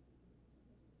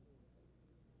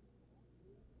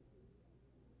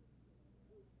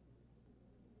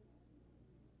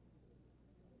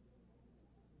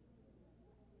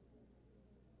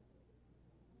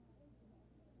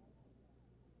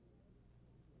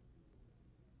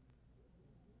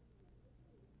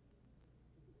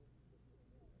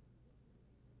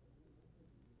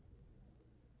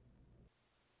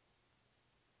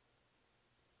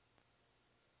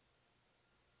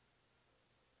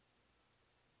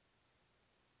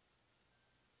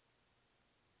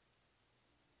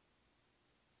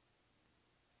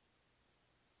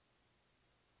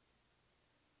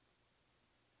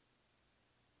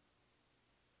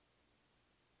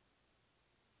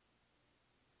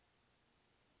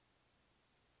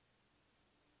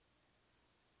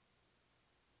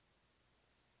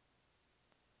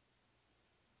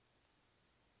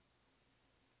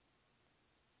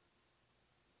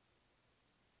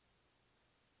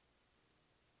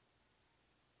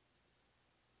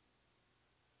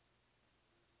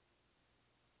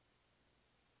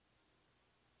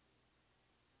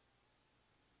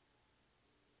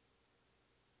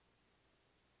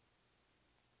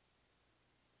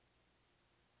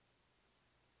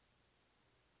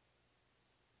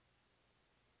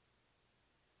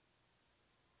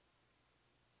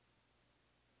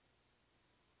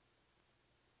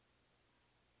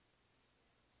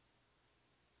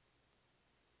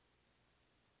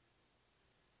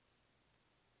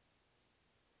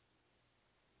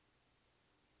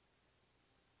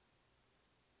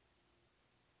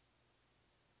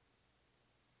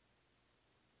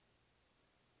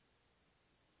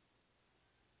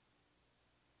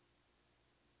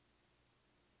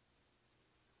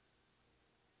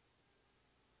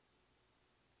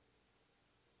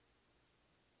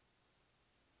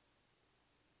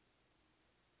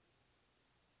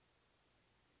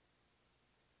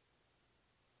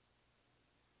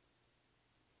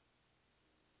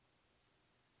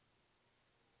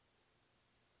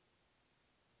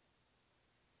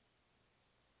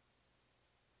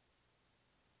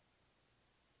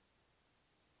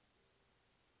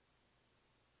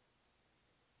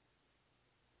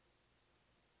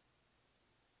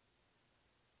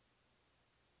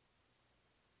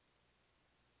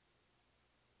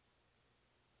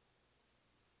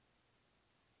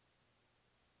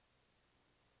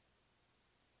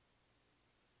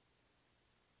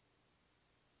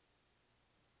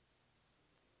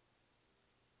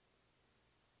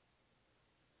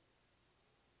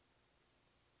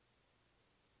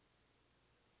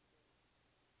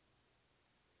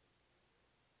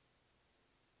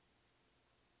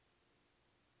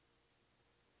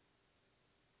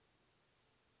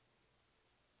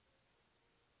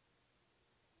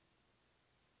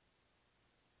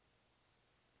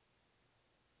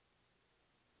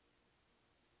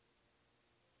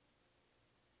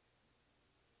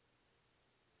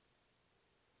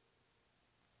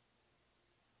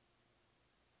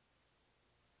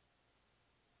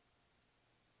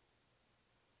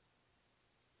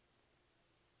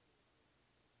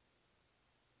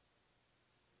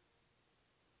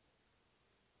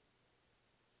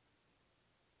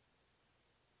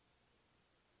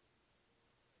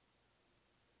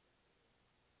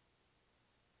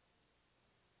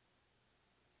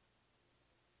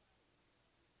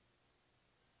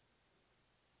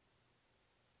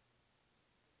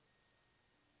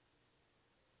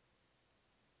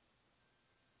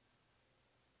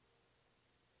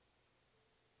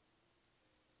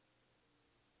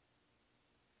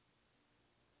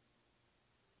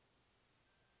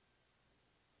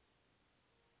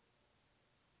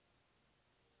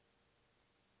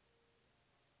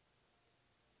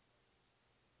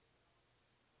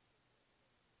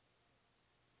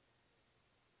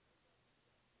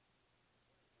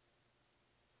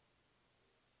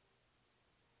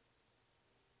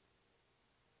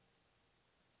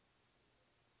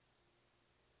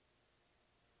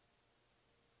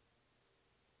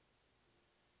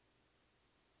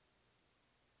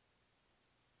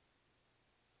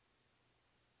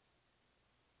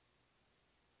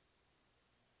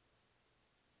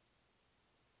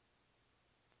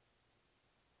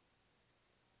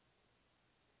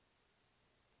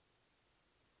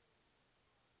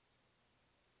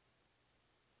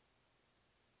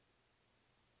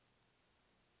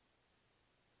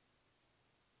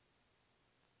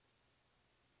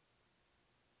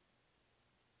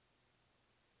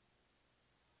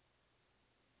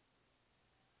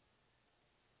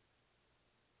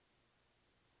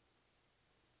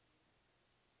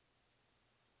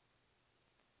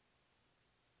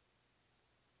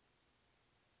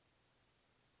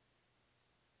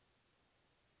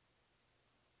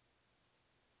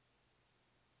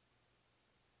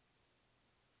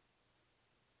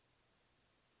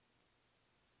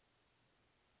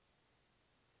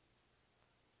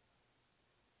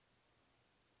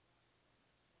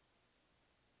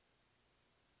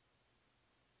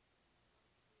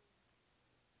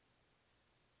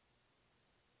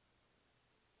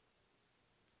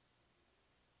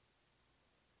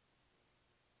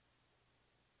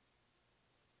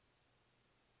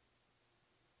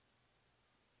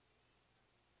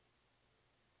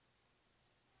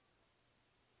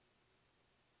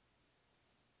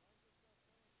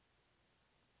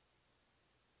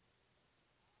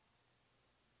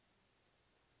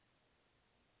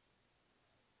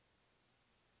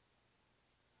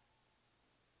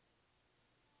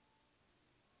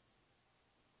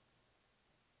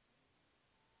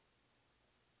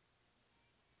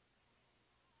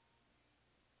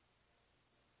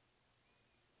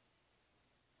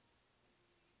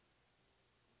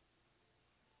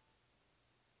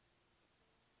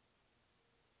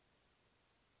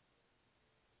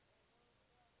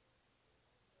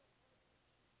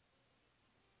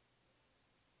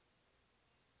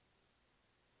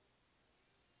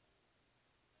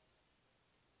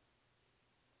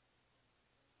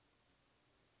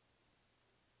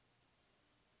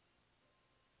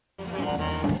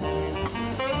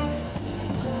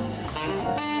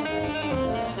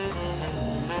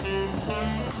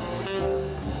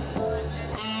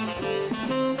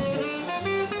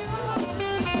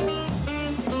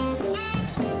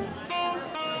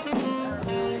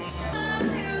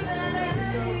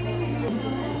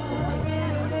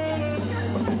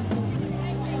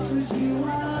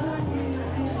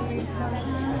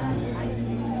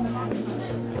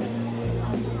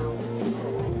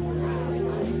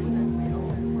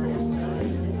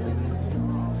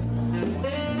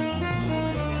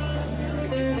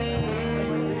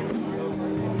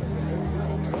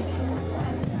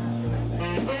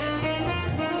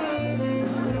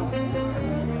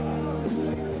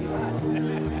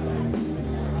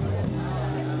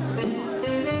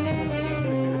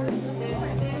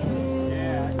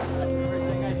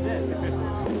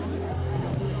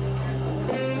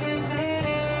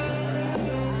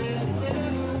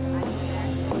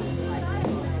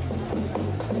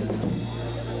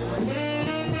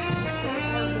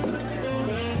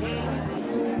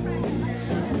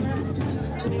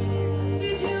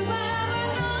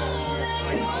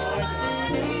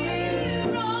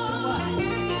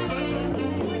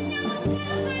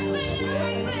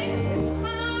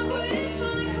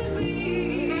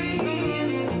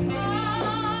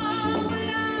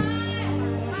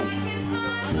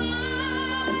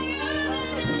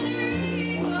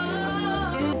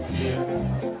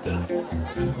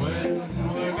 And when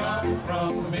we're gone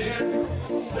from here,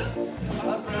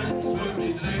 our friends will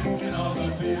be drinking all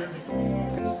the beer.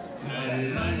 La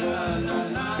la la la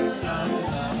la la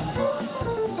la.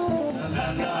 La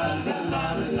la la la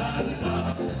la la.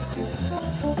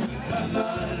 La la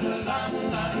la la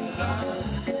la la.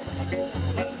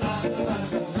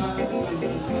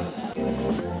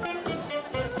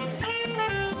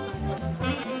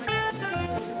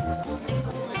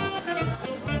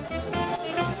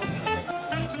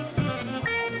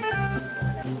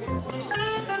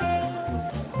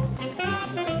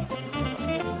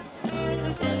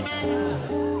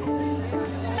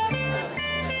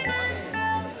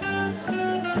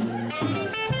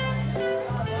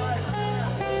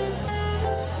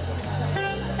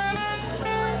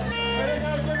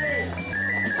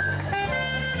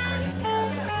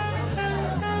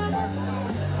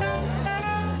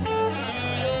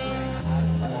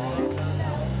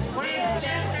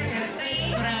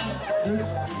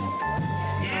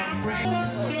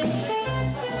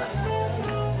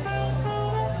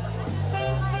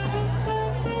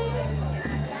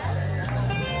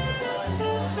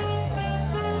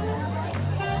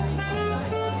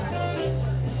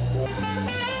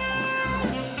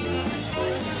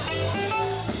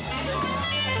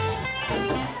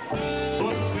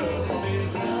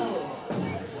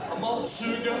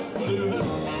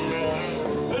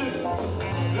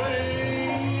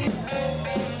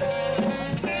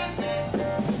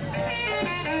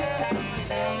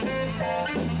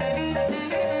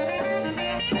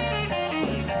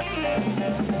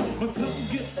 But something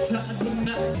gets tied but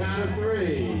not. Count of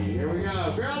three. Here we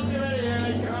go. Girls, get ready. Here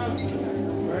they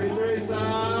come. Ready, Teresa?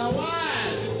 1,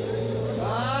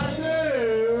 2,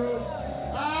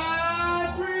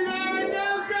 3. There it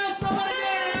goes, girls. Somebody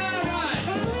get it. Right.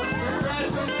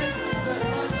 Congratulations.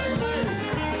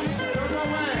 Don't go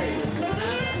away.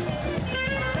 Hey,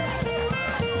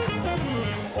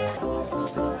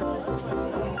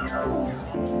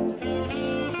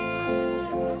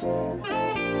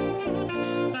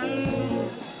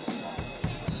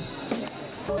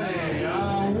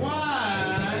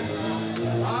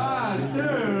 1, 2,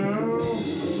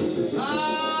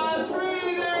 3.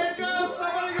 There it goes.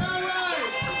 Somebody go right.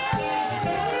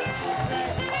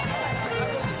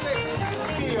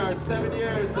 Our 7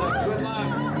 years of good luck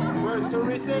for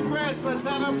Teresa and Chris. Let's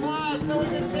have applause so we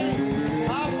can see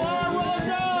how far will it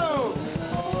go.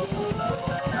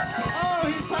 Oh,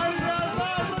 he's tied it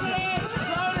outside.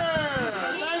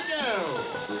 Thank you.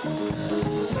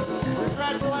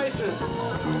 Congratulations.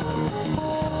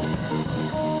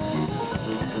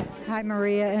 Hi,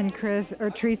 Maria and Chris, or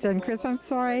Teresa and Chris, I'm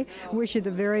sorry. Wish you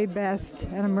the very best,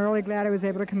 and I'm really glad I was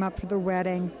able to come up for the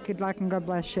wedding. Good luck and God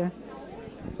bless you.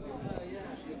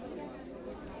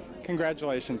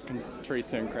 Congratulations,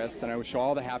 Teresa and Chris, and I wish you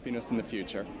all the happiness in the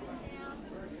future.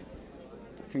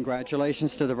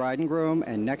 Congratulations to the bride and groom,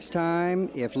 and next time,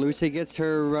 if Lucy gets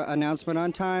her announcement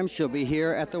on time, she'll be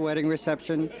here at the wedding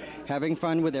reception having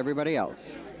fun with everybody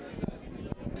else.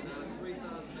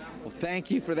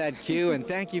 Thank you for that cue, and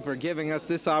thank you for giving us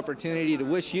this opportunity to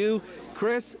wish you,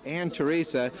 Chris and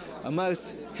Teresa, a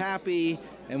most happy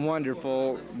and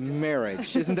wonderful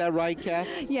marriage. Isn't that right, Kath?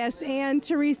 Yes, and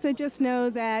Teresa, just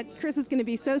know that Chris is going to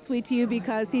be so sweet to you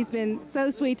because he's been so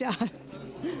sweet to us.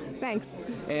 Thanks.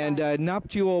 And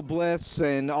nuptial bliss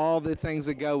and all the things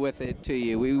that go with it to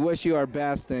you. We wish you our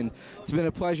best, and it's been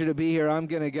a pleasure to be here. I'm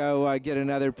going to go get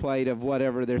another plate of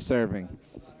whatever they're serving.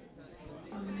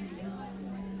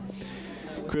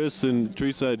 Chris and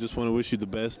Teresa, I just want to wish you the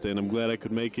best, and I'm glad I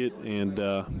could make it, and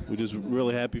we're just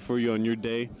really happy for you on your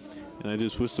day, and I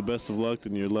just wish the best of luck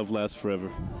and your love lasts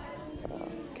forever.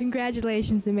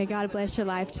 Congratulations, and may God bless your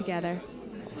life together.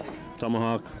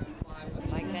 Tomahawk.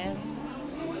 Like this.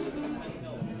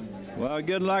 Well,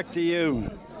 good luck to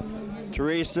you,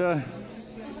 Teresa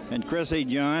and Chrissy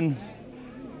John.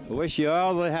 I wish you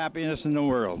all the happiness in the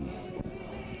world.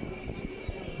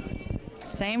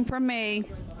 Same from me.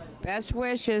 Best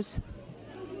wishes.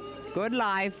 Good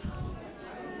life.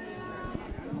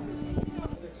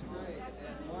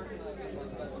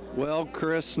 Well,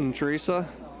 Chris and Teresa,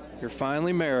 you're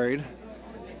finally married.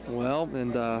 Well,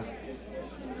 and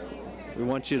we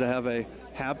want you to have a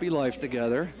happy life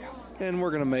together, and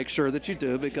we're going to make sure that you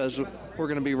do, because we're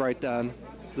going to be right down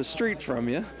the street from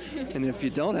you. And if you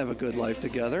don't have a good life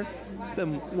together,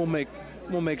 then we'll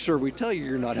make sure we tell you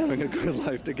you're not having a good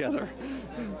life together.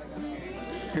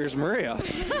 Here's Maria.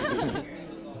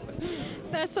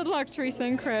 Best of luck, Teresa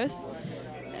and Chris.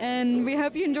 And we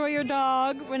hope you enjoy your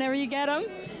dog whenever you get him.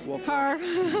 Well, her.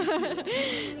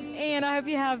 And I hope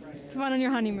you have fun on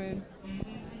your honeymoon.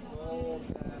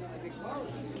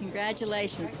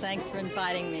 Congratulations. Thanks for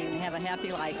inviting me, and have a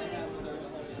happy life.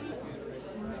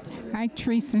 Hi,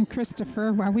 Teresa and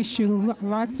Christopher. I wish you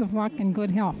lots of luck and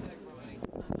good health.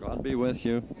 God be with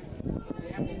you.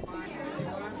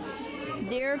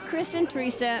 Dear Chris and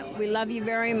Teresa, we love you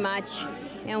very much,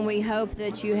 and we hope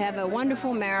that you have a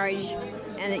wonderful marriage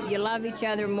and that you love each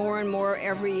other more and more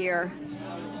every year.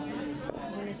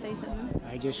 You want to say something?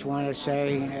 I just want to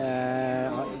say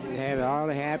have all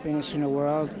the happiness in the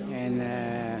world and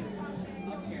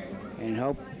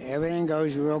hope everything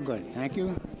goes real good. Thank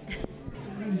you.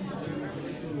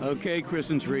 Okay, Chris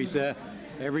and Teresa,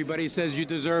 everybody says you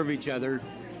deserve each other,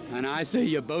 and I say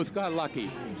you both got lucky.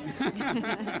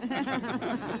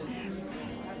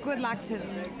 Good luck to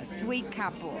a sweet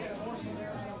couple.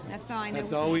 That's all I know.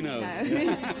 That's all we know.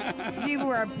 You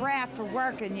were a brat for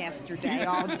working yesterday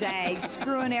all day,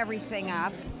 screwing everything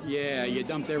up. Yeah, you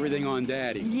dumped everything on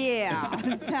Daddy.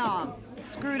 Yeah, tell him.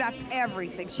 Screwed up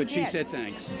everything. She said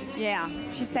thanks. Yeah,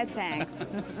 she said thanks.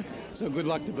 So good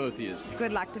luck to both of you.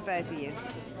 Good luck to both of you.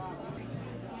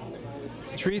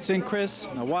 Teresa and Chris,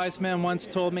 a wise man once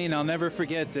told me, and I'll never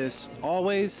forget this,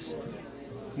 always,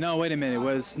 no, wait a minute, it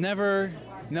was never,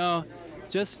 no,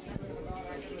 just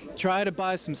try to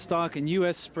buy some stock in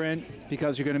U.S. Sprint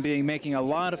because you're going to be making a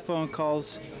lot of phone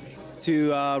calls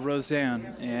to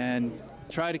Roseanne, and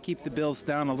try to keep the bills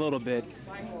down a little bit.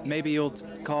 Maybe you'll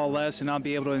call less and I'll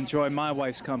be able to enjoy my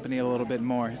wife's company a little bit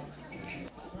more.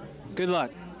 Good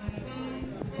luck.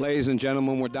 Ladies and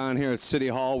gentlemen, we're down here at City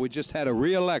Hall. We just had a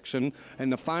re-election,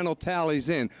 and the final tally's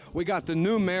in. We got the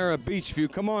new mayor of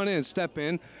Beachview. Come on in, step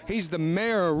in. He's the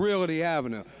mayor of Realty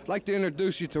Avenue. I'd like to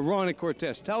introduce you to Ronnie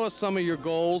Cortez. Tell us some of your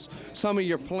goals, some of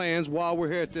your plans while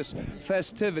we're here at this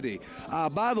festivity.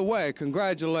 By the way,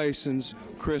 congratulations,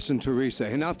 Chris and Teresa.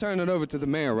 And I'll turn it over to the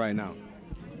mayor right now.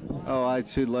 Oh, I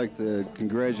should like to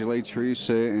congratulate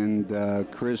Teresa and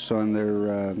Chris on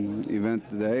their event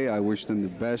today. I wish them the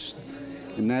best.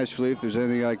 And naturally, if there's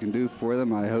anything I can do for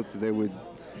them, I hope that they would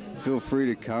feel free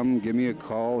to come, give me a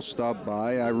call, stop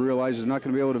by. I realize they're not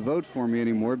going to be able to vote for me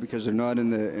anymore because they're not in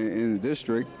the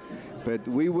district, but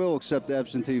we will accept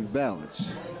absentee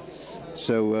ballots.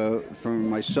 So from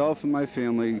myself and my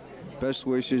family, best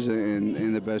wishes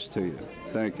and the best to you.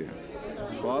 Thank you.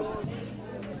 Bob?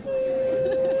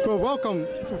 Well, welcome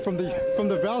from the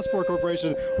Valsport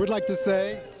Corporation. We'd like to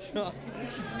say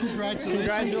congratulations.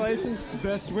 Congratulations.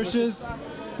 Best wishes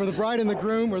for the bride and the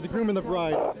groom, or the groom and the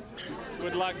bride.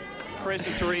 Good luck, Chris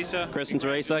and Teresa. Chris and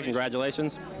Teresa,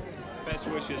 congratulations. Best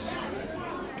wishes.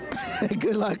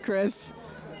 Good luck, Chris.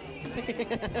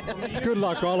 Good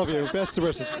luck, all of you. Best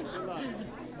wishes.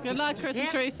 Good luck, Chris and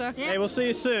Teresa. Hey, we'll see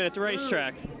you soon at the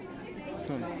racetrack.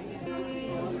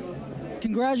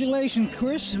 Congratulations,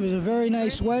 Chris. It was a very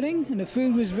nice wedding, and the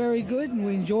food was very good, and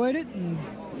we enjoyed it, and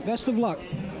best of luck.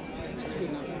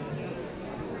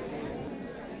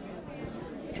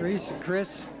 Teresa,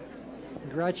 Chris,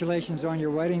 congratulations on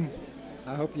your wedding.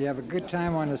 I hope you have a good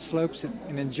time on the slopes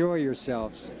and enjoy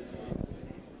yourselves.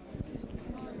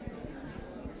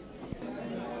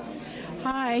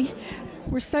 Hi.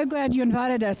 We're so glad you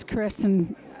invited us, Chris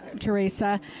and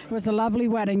Teresa. It was a lovely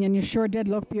wedding, and you sure did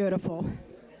look beautiful.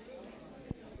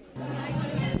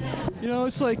 You know,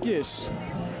 it's like this.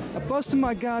 I busted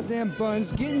my goddamn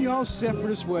buns getting you all set for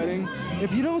this wedding.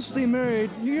 If you don't stay married,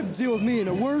 you have to deal with me in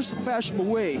the worst fashionable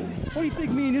way. What do you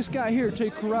think me and this guy here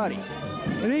take karate?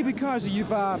 It ain't because of you,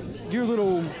 your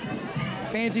little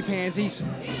fancy pansies.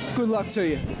 Good luck to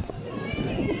you.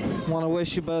 Want to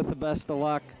wish you both the best of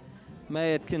luck.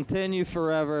 May it continue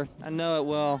forever. I know it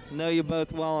will. Know you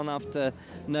both well enough to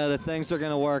know that things are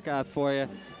going to work out for you.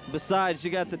 Besides,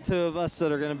 you got the two of us that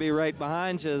are going to be right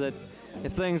behind you that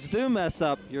if things do mess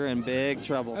up, you're in big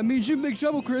trouble. That means you're in big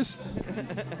trouble, Chris.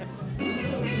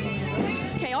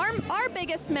 Okay, our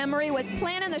biggest memory was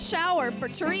planning the shower for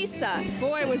Teresa.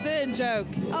 Boy, was it a joke.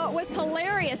 Oh, it was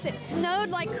hilarious. It snowed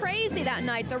like crazy that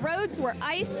night. The roads were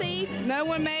icy. No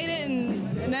one made it,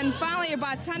 and then finally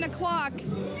about 10 o'clock,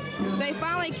 they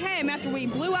finally came after we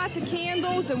blew out the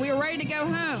candles and we were ready to go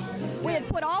home. We had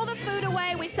put all the food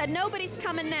away. We said, nobody's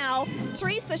coming now.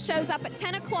 Teresa shows up at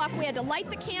 10 o'clock. We had to light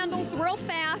the candles real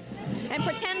fast and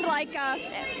pretend like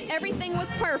everything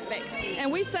was perfect.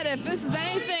 And we said, if this is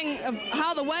anything of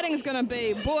how the wedding's going to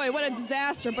be, boy, what a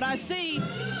disaster. But I see,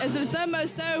 as it's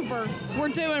almost over, we're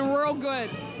doing real good.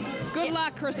 Good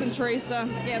luck, Chris and Teresa.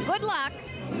 Yeah, good luck.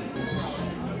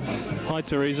 Hi,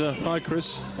 Teresa. Hi,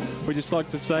 Chris. We'd just like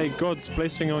to say God's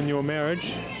blessing on your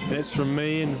marriage. That's from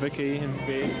me and Vicky and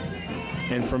Beck.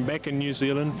 And from back in New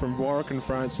Zealand, from Warwick and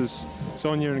Francis,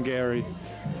 Sonia and Gary,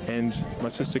 and my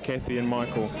sister Kathy and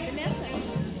Michael,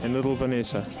 and little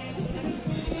Vanessa.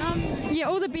 Yeah,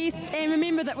 all the best, and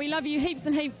remember that we love you heaps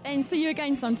and heaps, and see you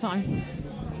again sometime.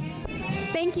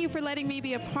 Thank you for letting me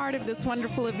be a part of this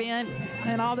wonderful event,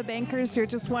 and all the bankers, you're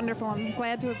just wonderful. I'm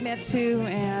glad to have met you,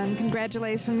 and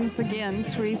congratulations again,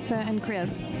 Teresa and Chris.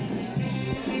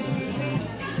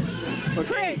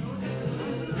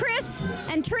 Chris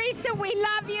and Teresa, we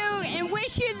love you and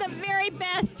wish you the very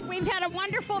best. We've had a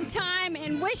wonderful time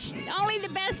and wish only the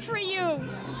best for you.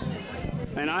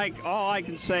 And all I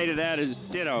can say to that is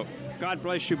ditto. God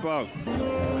bless you both.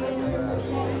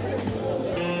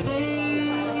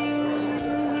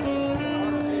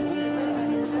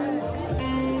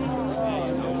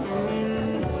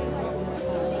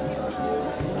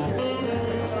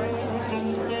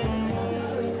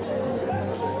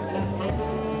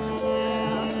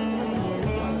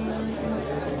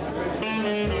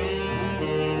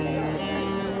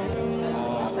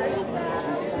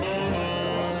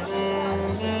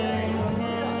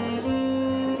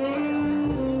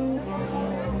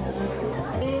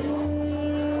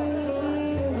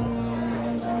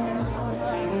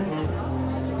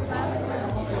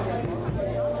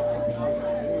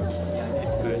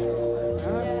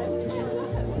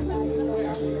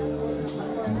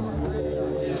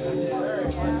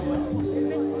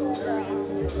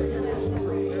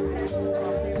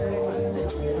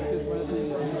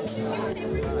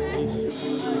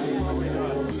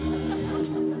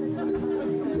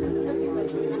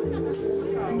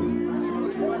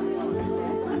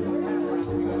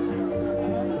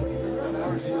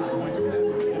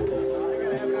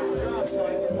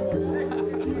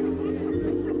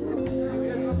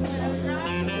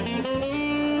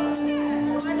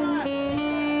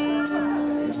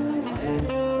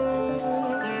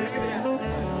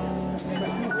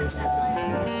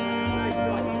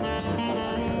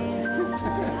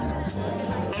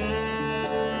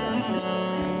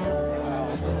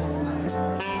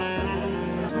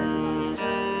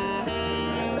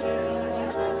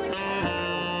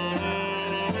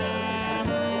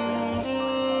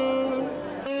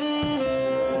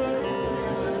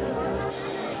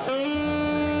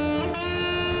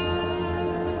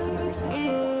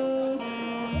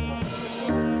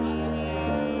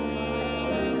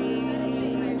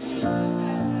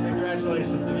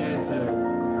 Congratulations again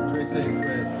to Teresa and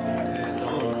Chris and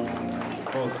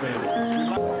both families.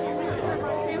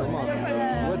 Come on.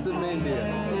 What's the main deal?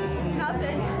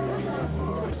 Nothing.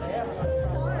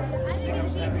 I think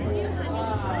it's cheap for you,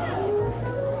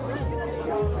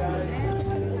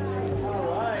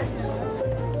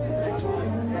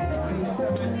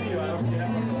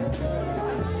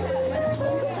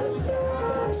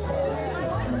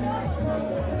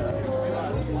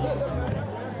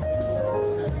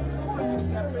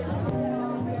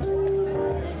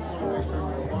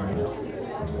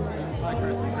 Hi,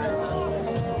 Chris and Teresa.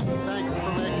 Thank you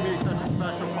for making me such a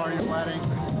special part of your wedding.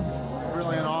 It's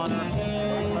really an honor.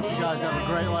 Hope you guys have a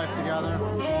great life together.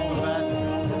 All the best.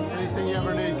 Anything you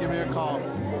ever need, give me a call.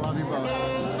 Love you both.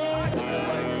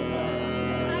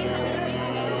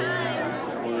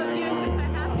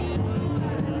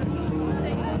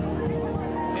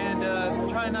 And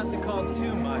try not to call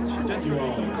too much. Just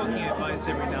for some cooking advice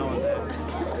every now and then.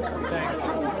 Thanks.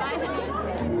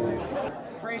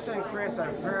 Teresa and Chris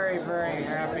are very, very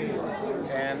happy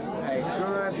and a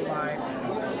good life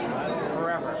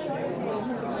forever.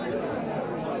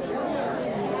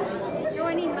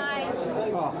 Joining my...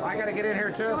 Oh, I got to get in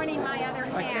here too? Joining my other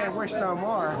half. I can't wish no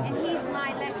more. And he's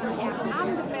my lesser half.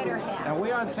 I'm the better half. Are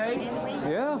we on tape?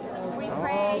 Yeah. We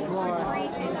pray for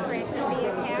Teresa and Chris to be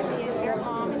as happy as their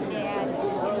mom and dad.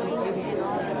 And we have been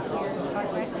all these years. God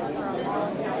bless them for a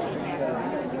long, happy together.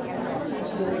 Good health,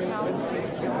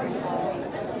 good children, always.